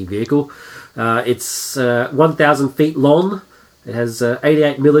deep sea vehicle. It's 1,000 feet long. It has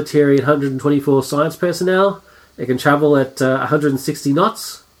 88 military and 124 science personnel. It can travel at 160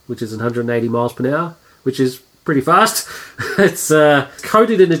 knots, which is 180 miles per hour, which is pretty fast. It's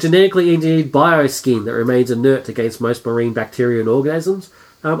coated in a genetically engineered bioskin that remains inert against most marine bacteria and organisms.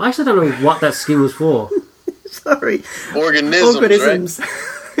 I actually don't know what that skin was for. Sorry. Organisms.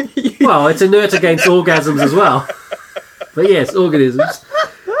 Right? Well, it's inert against orgasms as well. But yes, organisms.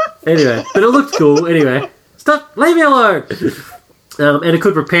 Anyway, but it looked cool. Anyway, stop, leave me alone. And it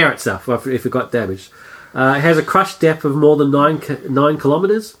could repair itself if it got damaged. It has a crush depth of more than 9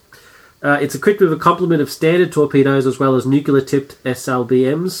 kilometres. It's equipped with a complement of standard torpedoes as well as nuclear-tipped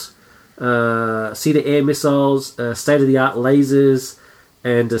SLBMs, sea-to-air missiles, state-of-the-art lasers,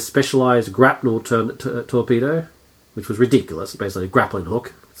 and a specialised grapnel torpedo, which was ridiculous. Basically a grappling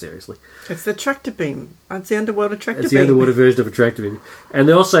hook. Seriously. It's the tractor beam. It's the underwater tractor beam. It's the underwater version of a tractor beam. And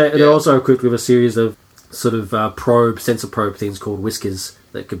they're also equipped with a series of sort of sensor probe things called whiskers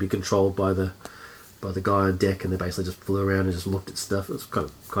that could be controlled by the guy on deck, and they basically just flew around and just looked at stuff. It was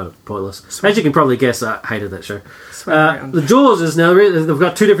kind of pointless. As you can probably guess, I hated that show. The Jaws is now they've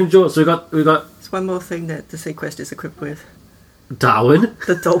got 2 different Jaws. So we've got. It's one more thing that the Sequest is equipped with. Darwin.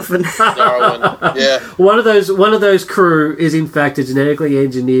 The dolphin. Darwin, yeah. One of those crew is in fact a genetically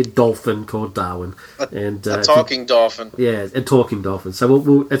engineered dolphin called Darwin, and a talking dolphin. Yeah, a talking dolphin.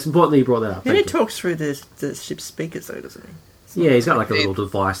 So it's important that you brought that up. And he talks through the ship's speakers, though, doesn't he? Yeah, he's got like a little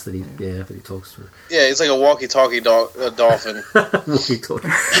device that he talks through. Yeah, it's like a walkie-talkie dolphin. Walkie-talkie.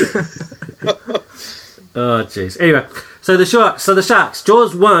 Oh, jeez. Anyway, so the sharks.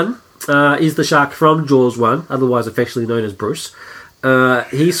 Jaws 1 is the shark from Jaws 1, otherwise affectionately known as Bruce.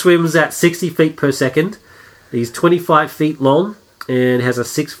 He swims at 60 feet per second. He's 25 feet long and has a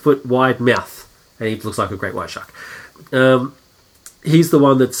 6 foot wide mouth. And he looks like a great white shark. He's the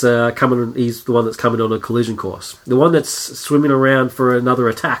one that's coming. He's the one that's coming on a collision course. The one that's swimming around for another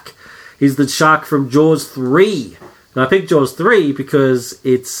attack is the shark from Jaws 3. Now I picked Jaws 3 because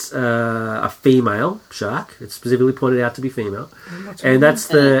it's a female shark. It's specifically pointed out to be female, and that's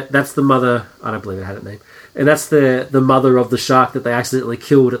the mother. I don't believe it had a name. And that's the mother of the shark that they accidentally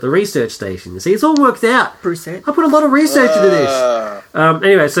killed at the research station. You see, it's all worked out. Brucette. I put a lot of research into this.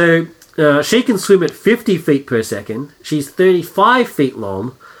 Anyway, so. She can swim at 50 feet per second. She's 35 feet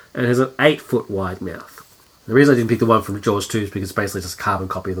long and has an 8 foot wide mouth. The reason I didn't pick the one from Jaws 2 is because it's basically just a carbon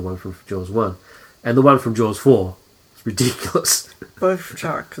copy of the one from Jaws 1. And the one from Jaws 4 is ridiculous. Both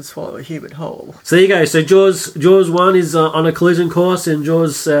sharks can swallow a human whole. So there you go. So Jaws 1 is on a collision course, and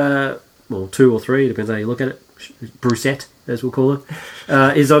Jaws 2 or 3, depends how you look at it, Brucette, as we'll call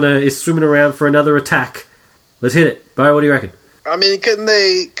her, is swimming around for another attack. Let's hit it. Bo, what do you reckon? I mean, couldn't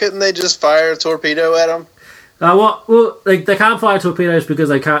they just fire a torpedo at him? Well, they can't fire torpedoes because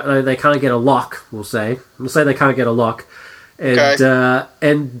they can't get a lock. We'll say they can't get a lock, and Okay.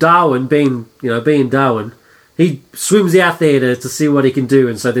 And Darwin, being Darwin, he swims out there to see what he can do,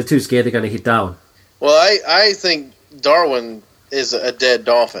 and so they're too scared they're going to hit Darwin. Well, I think Darwin is a dead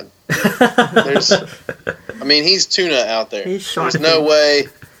dolphin. He's tuna out there. He's shark.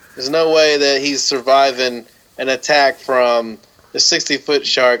 There's no way that he's surviving an attack from a 60-foot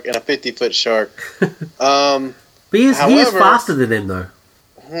shark and a 50-foot shark. But he is faster than them,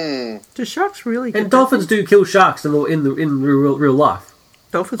 though. Do sharks really? And dolphins do kill sharks in real life.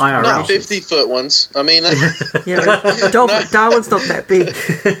 Dolphins IRL. Not 50-foot ones. I mean, Yeah, but Darwin's not that big.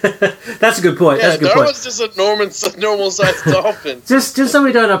 That's a good point. yeah, That's a good Darwin's point. just a normal-sized dolphin. Just so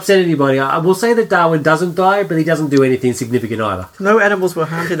we don't upset anybody, I will say that Darwin doesn't die, but he doesn't do anything significant either. No animals were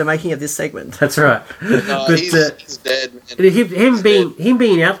harmed in the making of this segment. That's right. But He's dead. Man. him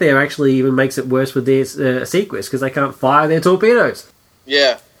being out there actually even makes it worse with their Sequest because they can't fire their torpedoes.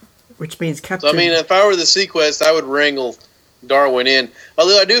 Yeah. Which means Captain... So, I mean, if I were the Sequest, I would wrangle Darwin in.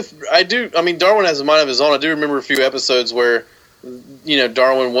 Although I do. I mean, Darwin has a mind of his own. I do remember a few episodes where,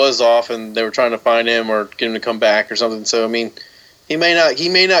 Darwin was off and they were trying to find him or get him to come back or something. So, I mean, he may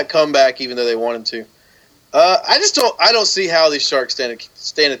not come back even though they wanted to. I don't see how these sharks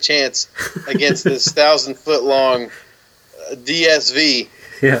stand a chance against this 1,000-foot long DSV.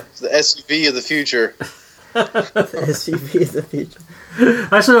 Yeah, the SUV of the future. The SUV is the future.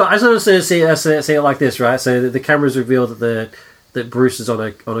 I sort of see it like this, right? So the cameras reveal that Bruce is on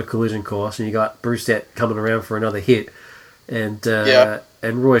a collision course, and you got Brucette coming around for another hit, and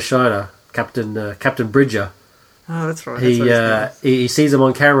Roy Scheider, Captain Bridger. Oh, that's right. He sees him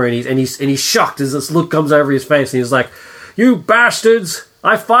on camera, and he's shocked as this look comes over his face, and he's like, "You bastards!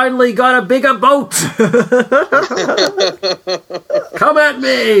 I finally got a bigger boat! Come at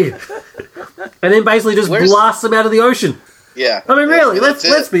me!" And then basically just blasts them out of the ocean. Yeah. I mean, really,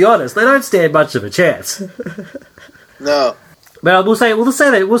 let's be honest. They don't stand much of a chance. No. But we'll say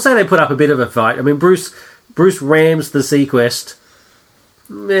they put up a bit of a fight. I mean, Bruce rams the Sequest.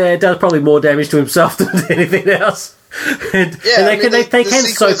 Yeah, it does probably more damage to himself than anything else. And they can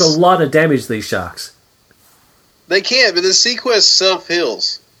soak a lot of damage, these sharks. They can, but the Sequest self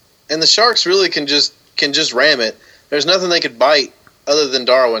heals, and the sharks really can just ram it. There's nothing they could bite other than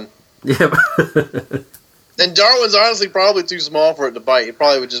Darwin. Yeah. And Darwin's honestly probably too small for it to bite. It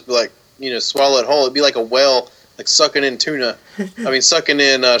probably would just be like, swallow it whole. It'd be like a whale, like sucking in tuna. Sucking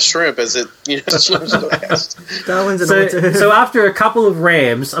in shrimp as it, swims past. Darwin's so after a couple of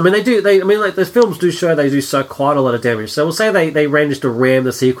rams, I mean, the films do show they do so quite a lot of damage. So we'll say they managed to ram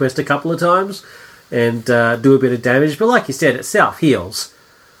the Sequest a couple of times and do a bit of damage. But like you said, it self heals.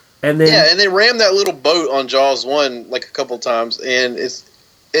 And then and they rammed that little boat on Jaws 1 like a couple of times, and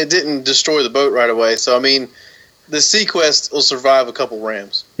it didn't destroy the boat right away. So, I mean, the Sequest will survive a couple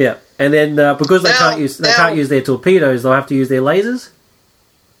rams. Yeah, and then because they can't use their torpedoes, they'll have to use their lasers.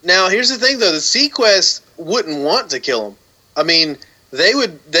 Now, here's the thing, though: the Sequest wouldn't want to kill him. I mean, they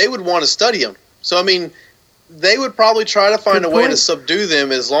would want to study him. So, I mean, they would probably try to find a way to subdue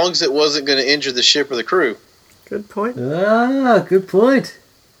them as long as it wasn't going to injure the ship or the crew. Good point. Ah, good point.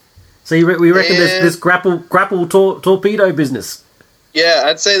 So we reckon this grapple torpedo business. Yeah,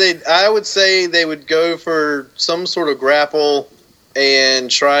 I would say they would go for some sort of grapple and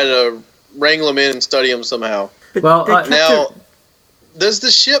try to wrangle them in and study them somehow. But Well, does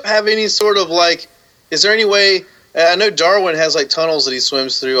the ship have any sort of like? Is there any way? I know Darwin has like tunnels that he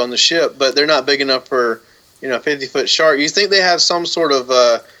swims through on the ship, but they're not big enough for a 50-foot shark. You think they have some sort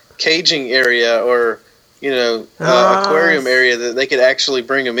of caging area or aquarium area that they could actually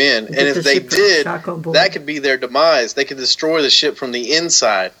bring them in? And if they did, that could be their demise. They could destroy the ship from the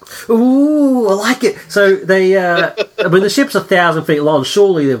inside. Ooh, I like it. So they, the ship's 1,000 feet long.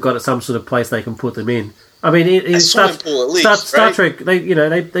 Surely they've got some sort of place they can put them in. I mean, in swimming pool at least, Star Trek,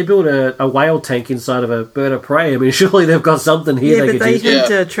 they build a whale tank inside of a bird of prey. I mean, surely they've got something here they could use. Yeah, but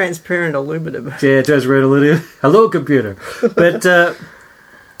they need transparent aluminum. Yeah, transparent aluminum. Hello, computer. But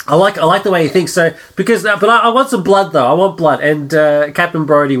I like the way he thinks. So but I want some blood though. I want blood, and Captain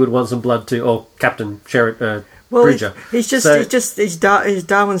Brody would want some blood too, or Captain Sherrod. Bridger.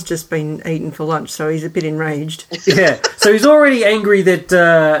 Darwin's just been eaten for lunch, so he's a bit enraged. Yeah, so he's already angry that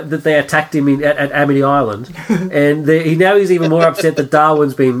they attacked him at Amity Island, and he's even more upset that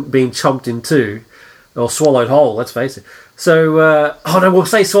Darwin's been chomped in two, or swallowed whole. Let's face it. So, we'll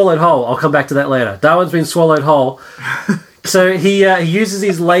say swallowed whole. I'll come back to that later. Darwin's been swallowed whole. So he uses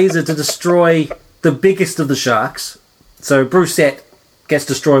his laser to destroy the biggest of the sharks. So Brucette gets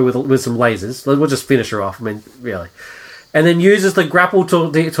destroyed with some lasers. We'll just finish her off. I mean, really. And then uses the grapple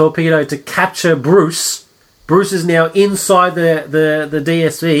torpedo to capture Bruce. Bruce is now inside the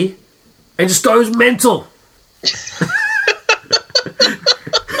DSV and just goes mental.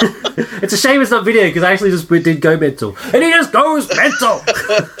 It's a shame it's not video because I actually just did go mental. And he just goes mental.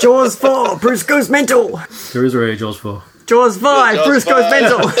 Jaws 4, Bruce goes mental. There is already Jaws 4. Jaws 5, Jaws Bruce 5. goes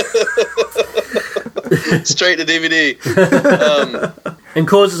mental. Straight to DVD. And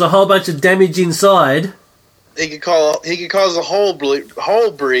causes a whole bunch of damage inside. He could cause a whole breach.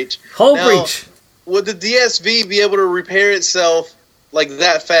 Now, breach. Would the DSV be able to repair itself like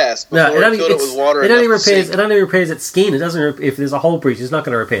that fast before No, it filled it with water? It only repairs its skin. It doesn't. If there's a hole breach, it's not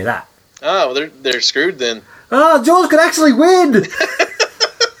going to repair that. Oh, they're screwed then. Oh, Jaws could actually win.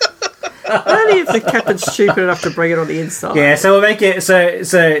 Only if the captain's stupid enough to bring it on the inside. Yeah, so we'll make it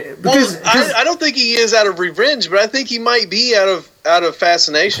because I don't think he is out of revenge, but I think he might be out of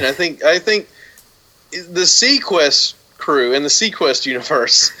fascination. I think the Sequest crew in the Sequest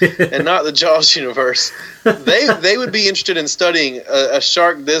universe and not the Jaws universe, they would be interested in studying a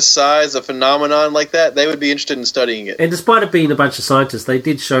shark this size, a phenomenon like that. They would be interested in studying it. And despite it being a bunch of scientists, they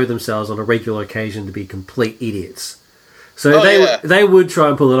did show themselves on a regular occasion to be complete idiots. So they would try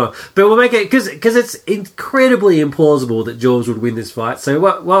and pull it off. But we'll make it because it's incredibly implausible that Jaws would win this fight. So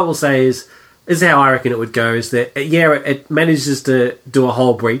what we'll say is how I reckon it would go, is that it manages to do a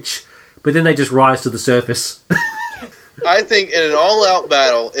whole breach, but then they just rise to the surface. I think in an all-out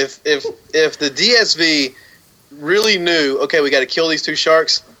battle, if the DSV really knew, okay, we got to kill these two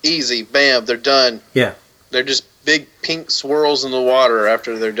sharks, easy, bam, they're done. Yeah, they're just big pink swirls in the water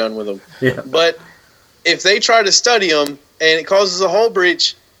after they're done with them. Yeah, but if they try to study them and it causes a hull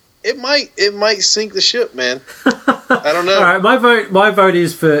breach, it might sink the ship, man. I don't know. All right, my vote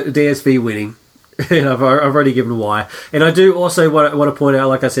is for DSV winning. And I've already given why. And I do also want to point out,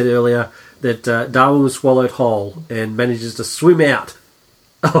 like I said earlier, that Darwin was swallowed whole and manages to swim out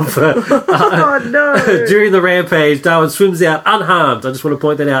of during the rampage. Darwin swims out unharmed. I just want to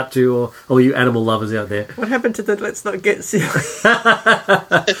point that out to all you animal lovers out there. What happened to the let's not get silly?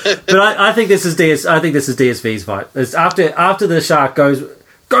 But I think this is DSV's fight. It's after the shark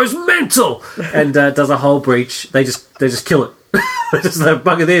goes mental and does a whole breach. They just kill it. They just like,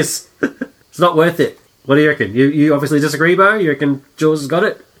 bugger this. It's not worth it. What do you reckon? You obviously disagree, Bo? You reckon Jaws has got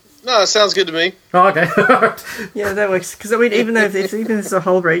it? No, it sounds good to me. Oh, okay. Yeah, that works. Because I mean, even if it's a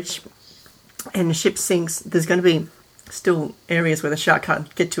whole breach and the ship sinks, there's going to be still areas where the shark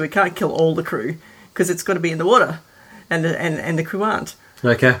can't get to. It can't kill all the crew because it's got to be in the water, and the crew aren't.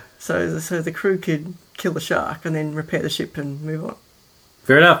 Okay. So the crew could kill the shark and then repair the ship and move on.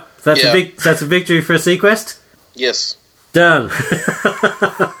 Fair enough. So that's a victory for Sequest? Yes. Done.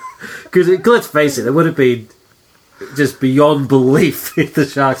 Because let's face it would have been just beyond belief if the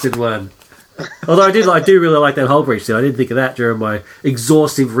Sharks had won. Although I do really like that whole breach. I didn't think of that during my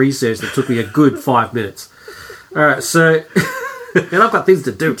exhaustive research that took me a good 5 minutes. All right, so and I've got things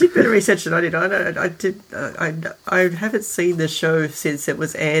to do. You did better research than I did. I haven't seen the show since it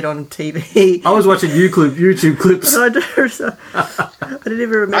was aired on TV. I was watching YouTube clips. I didn't even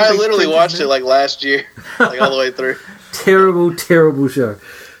remember. I literally watched it like last year, like all the way through. Terrible show.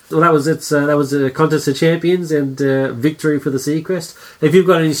 Well, that was it. That was a Contest of Champions and victory for the Sequest. If you've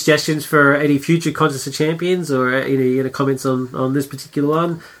got any suggestions for any future Contest of Champions or any comments on this particular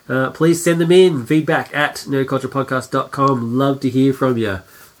one, please send them in. Feedback at nerdculturepodcast.com. Love to hear from you.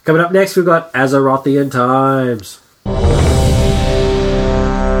 Coming up next, we've got Azerothian Times.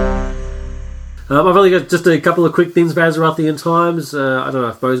 I've only got just a couple of quick things for Azerothian Times. I don't know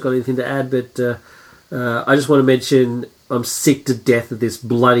if Bo's got anything to add, but I just want to mention I'm sick to death of this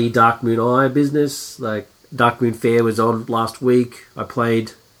bloody Dark Moon Eye business. Like, Dark Moon Fair was on last week. I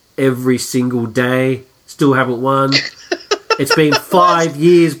played every single day. Still haven't won. It's been 5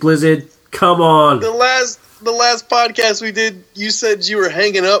 years, Blizzard. Come on. The last podcast we did, you said you were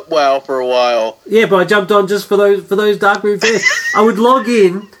hanging up WoW for a while. Yeah, but I jumped on just for those Dark Moon Fairs. I would log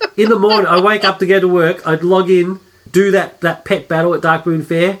in the morning. I wake up to go to work. I'd log in, do that pet battle at Dark Moon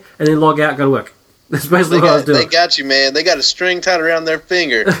Fair, and then log out and go to work. That's basically what I was doing. They got you, man. They got a string tied around their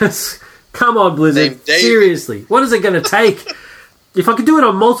finger. Come on, Blizzard. Seriously. What is it going to take? If I could do it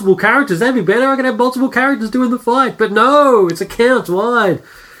on multiple characters, that'd be better. I could have multiple characters doing the fight. But no, it's accounts wide.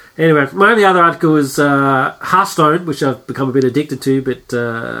 Anyway, my only other article is Hearthstone, which I've become a bit addicted to, but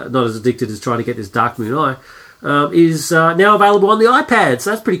not as addicted as trying to get this Dark Moon Eye, is now available on the iPad. So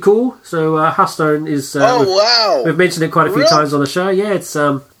that's pretty cool. So Hearthstone is... wow! We've mentioned it quite a few times on the show. Yeah, it's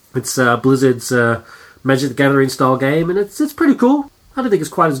Blizzard's Magic the Gathering style game, and it's pretty cool. I don't think it's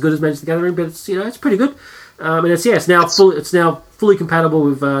quite as good as Magic the Gathering, but it's pretty good. And it's now fully compatible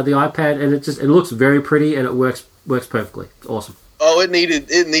with the iPad, and it looks very pretty, and it works perfectly. It's awesome. Oh, it needed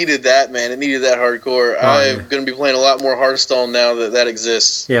that, man. It needed that hardcore. I'm going to be playing a lot more Hearthstone now that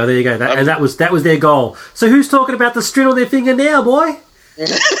exists. Yeah, well, there you go. That was their goal. So who's talking about the string on their finger now, boy?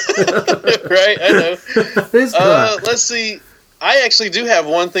 Right, I know. Let's see. I actually do have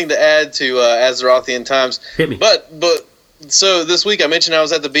one thing to add to Azerothian Times. Hit me. But so this week I mentioned I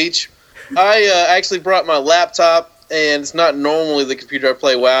was at the beach. I actually brought my laptop, and it's not normally the computer I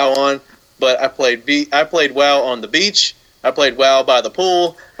play WoW on, but I played WoW on the beach. I played WoW by the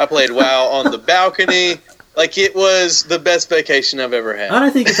pool. I played WoW on the balcony. Like, it was the best vacation I've ever had. I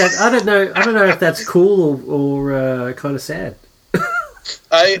don't think that. I don't know if that's cool or kind of sad.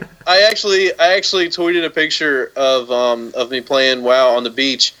 I actually tweeted a picture of me playing WoW on the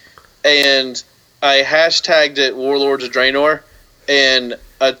beach, and I hashtagged it Warlords of Draenor, and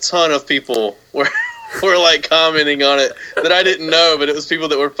a ton of people were like commenting on it that I didn't know, but it was people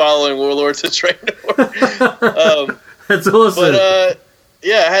that were following Warlords of Draenor. That's awesome. But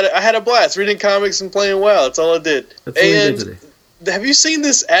yeah, I had a blast reading comics and playing WoW. That's all I did. That's all you did today. Have you seen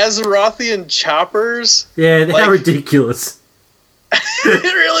this Azerothian choppers? Yeah, they're ridiculous. It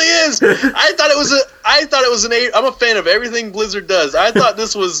really is. I thought it was I'm a fan of everything Blizzard does. I thought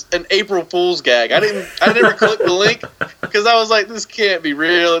this was an April Fool's gag. I never clicked the link because I was like, this can't be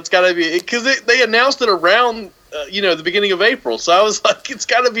real. It's got to be, because they announced it around the beginning of April. So I was like, it's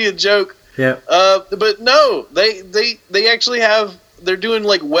got to be a joke. Yeah. But no, they actually they're doing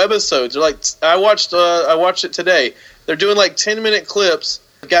like webisodes. They're like, I watched it today. They're doing like 10-minute clips.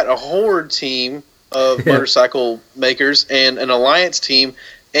 They've got a Horde team of motorcycle makers and an Alliance team,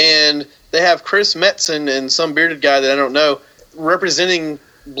 and they have Chris Metzen and some bearded guy that I don't know representing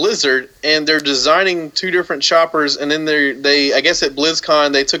Blizzard, and they're designing two different choppers, and then they I guess at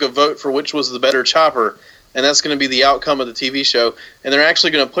BlizzCon they took a vote for which was the better chopper, and that's going to be the outcome of the TV show, and they're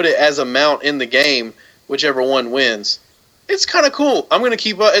actually going to put it as a mount in the game, whichever one wins. It's kind of cool. I'm going to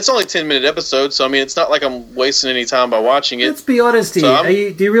keep up. It's only 10-minute episodes, so I mean, it's not like I'm wasting any time by watching it. Let's be honest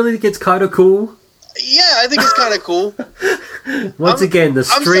here. Do you really think it's kind of cool? Yeah, I think it's kind of cool. Once again, the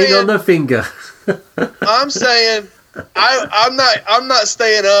string on the finger. I'm saying I'm not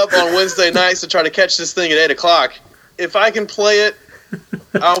staying up on Wednesday nights to try to catch this thing at 8 o'clock. If I can play it,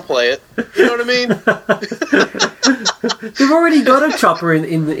 I'll play it. You know what I mean? They've already got a chopper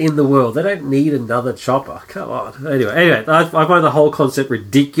in the world. They don't need another chopper. Come on. Anyway, I find the whole concept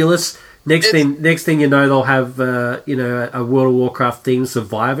ridiculous. Next thing you know, they'll have a World of Warcraft themed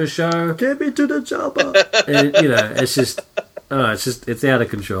Survivor show. Get me to the chopper. And, it's out of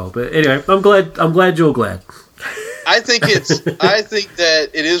control. But anyway, I'm glad you're glad. I think that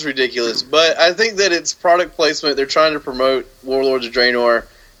it is ridiculous, but I think that it's product placement. They're trying to promote Warlords of Draenor,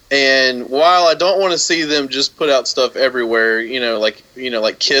 and while I don't want to see them just put out stuff everywhere,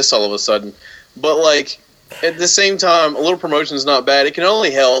 like Kiss all of a sudden, but like at the same time, a little promotion is not bad. It can only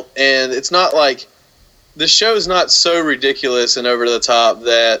help, and it's not like the show's not so ridiculous and over the top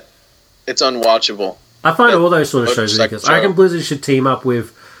that it's unwatchable. I find all those sort of shows ridiculous. I reckon Blizzard should team up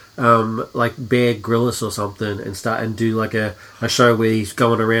with like Bear Grylls or something and start and do like a show where he's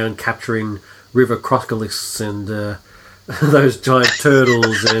going around capturing river crocodiles and those giant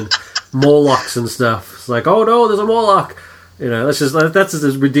turtles and Morlocks and stuff. It's like, oh no, there's a Morlock. That's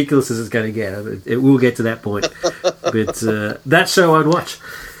as ridiculous as it's going to get. It will get to that point. But that show I'd watch.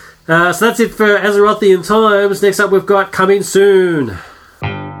 So that's it for Azerothian Times. Next up we've got Coming Soon.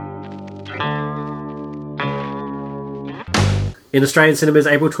 In Australian cinemas,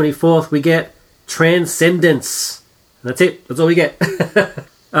 April 24th, we get Transcendence. That's it. That's all we get.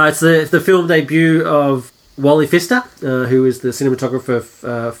 It's the film debut of Wally Pfister, who is the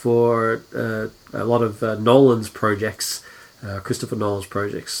cinematographer for a lot of Nolan's projects, Christopher Nolan's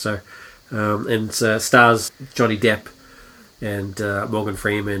projects. So, and stars Johnny Depp and Morgan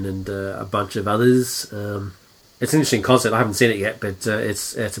Freeman and a bunch of others. It's an interesting concept. I haven't seen it yet, but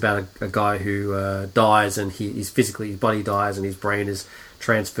it's about a guy who dies, and his body dies, and his brain is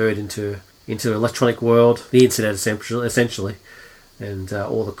transferred into an electronic world, the internet essentially, and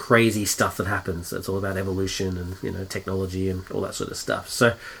all the crazy stuff that happens. It's all about evolution and technology and all that sort of stuff.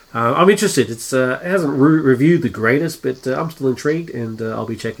 So I'm interested. It hasn't reviewed the greatest, but I'm still intrigued, and I'll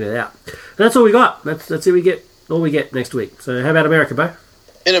be checking it out. And that's all we got. That's it. We get all we get next week. So how about America, Bo?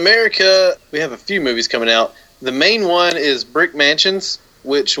 In America, we have a few movies coming out. The main one is Brick Mansions,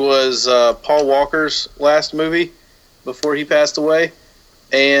 which was Paul Walker's last movie before he passed away.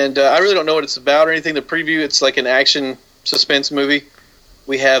 And I really don't know what it's about or anything. The preview, it's like an action suspense movie.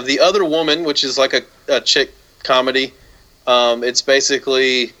 We have The Other Woman, which is like a chick comedy. It's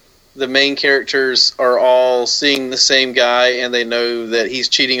basically the main characters are all seeing the same guy, and they know that he's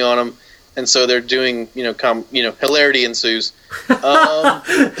cheating on them. And so they're doing, hilarity ensues. Judging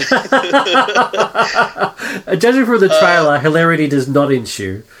from the trailer, hilarity does not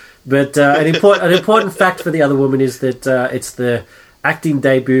ensue. But an important fact for The Other Woman is that it's the acting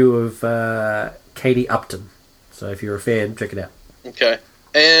debut of Katie Upton. So if you're a fan, check it out. Okay.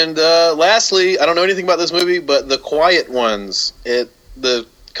 And lastly, I don't know anything about this movie, but The Quiet Ones. The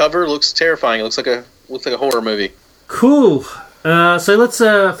cover looks terrifying. It looks like a horror movie. Cool. So let's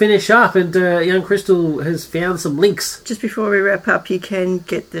finish up, and young Crystal has found some links. Just before we wrap up, you can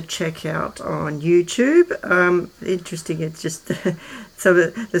get the checkout on YouTube. Interesting, it's just some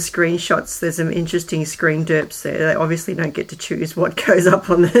of the screenshots. There's some interesting screen derps there. They obviously don't get to choose what goes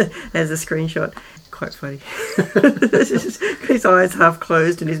up on as a screenshot. Quite funny. His eyes half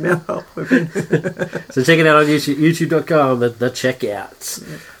closed and his mouth half open. So check it out on YouTube, youtube.com, the checkouts.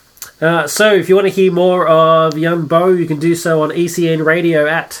 So if you want to hear more of young Bo, you can do so on ECN Radio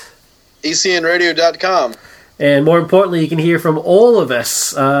at ECNradio.com. And more importantly, you can hear from all of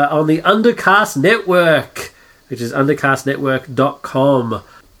us on the Undercast Network, which is undercastnetwork.com.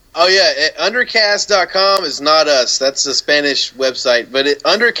 Oh, yeah. Undercast.com is not us. That's the Spanish website. But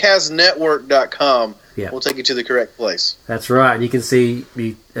undercastnetwork.com will take you to the correct place. That's right. And you can see where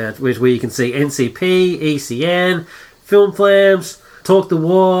you can see NCP, ECN, Film Flams, Talk the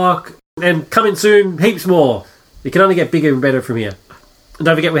Walk, and coming soon, heaps more. It can only get bigger and better from here. And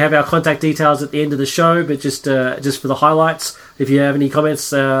don't forget, we have our contact details at the end of the show, but just for the highlights, if you have any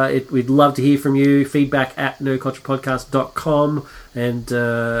comments, we'd love to hear from you. Feedback at nerdculturepodcast.com. And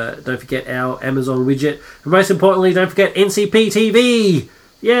don't forget our Amazon widget. And most importantly, don't forget NCP TV.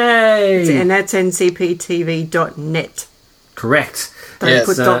 Yay! And that's ncptv.net. Correct. Don't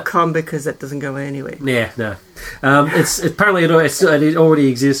put .com because that doesn't go anywhere. Yeah, no. It's apparently it already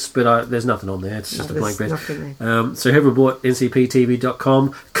exists, but there's nothing on there. It's just a blank page. So whoever bought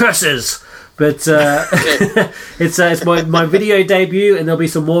ncptv.com, curses. But it's my video debut, and there'll be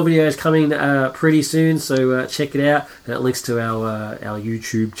some more videos coming pretty soon. So check it out. And it links to our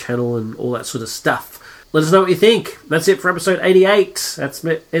YouTube channel and all that sort of stuff. Let us know what you think. That's it for episode 88. That's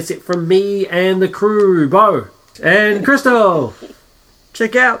it from me and the crew, Bo and Crystal.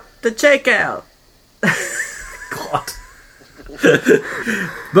 Check out the checkout. God.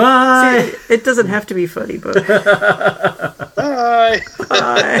 Bye. See, it doesn't have to be funny, but Bye.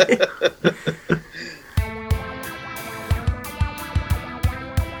 Bye.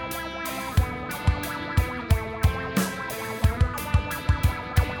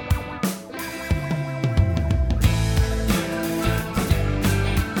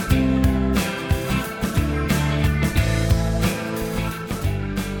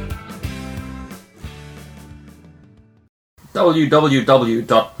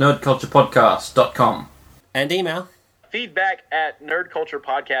 www.nerdculturepodcast.com. And email. Feedback at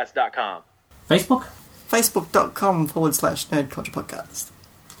nerdculturepodcast.com. Facebook. Facebook.com/nerdculturepodcast.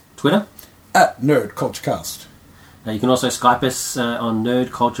 Twitter. At NerdCultureCast. You can also Skype us on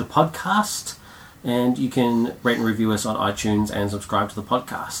Nerd Culture Podcast, and you can rate and review us on iTunes and subscribe to the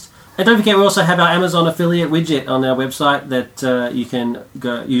podcast. And don't forget, we also have our Amazon affiliate widget on our website that you can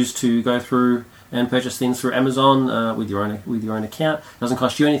use to go through and purchase things through Amazon with your own account. It doesn't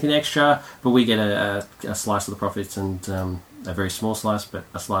cost you anything extra, but we get a slice of the profits, and a very small slice, but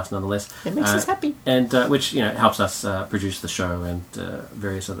a slice nonetheless. It makes us happy, and which helps us produce the show and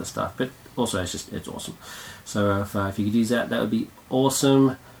various other stuff. But also, it's awesome. So if you could use that would be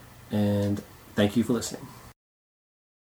awesome. And thank you for listening.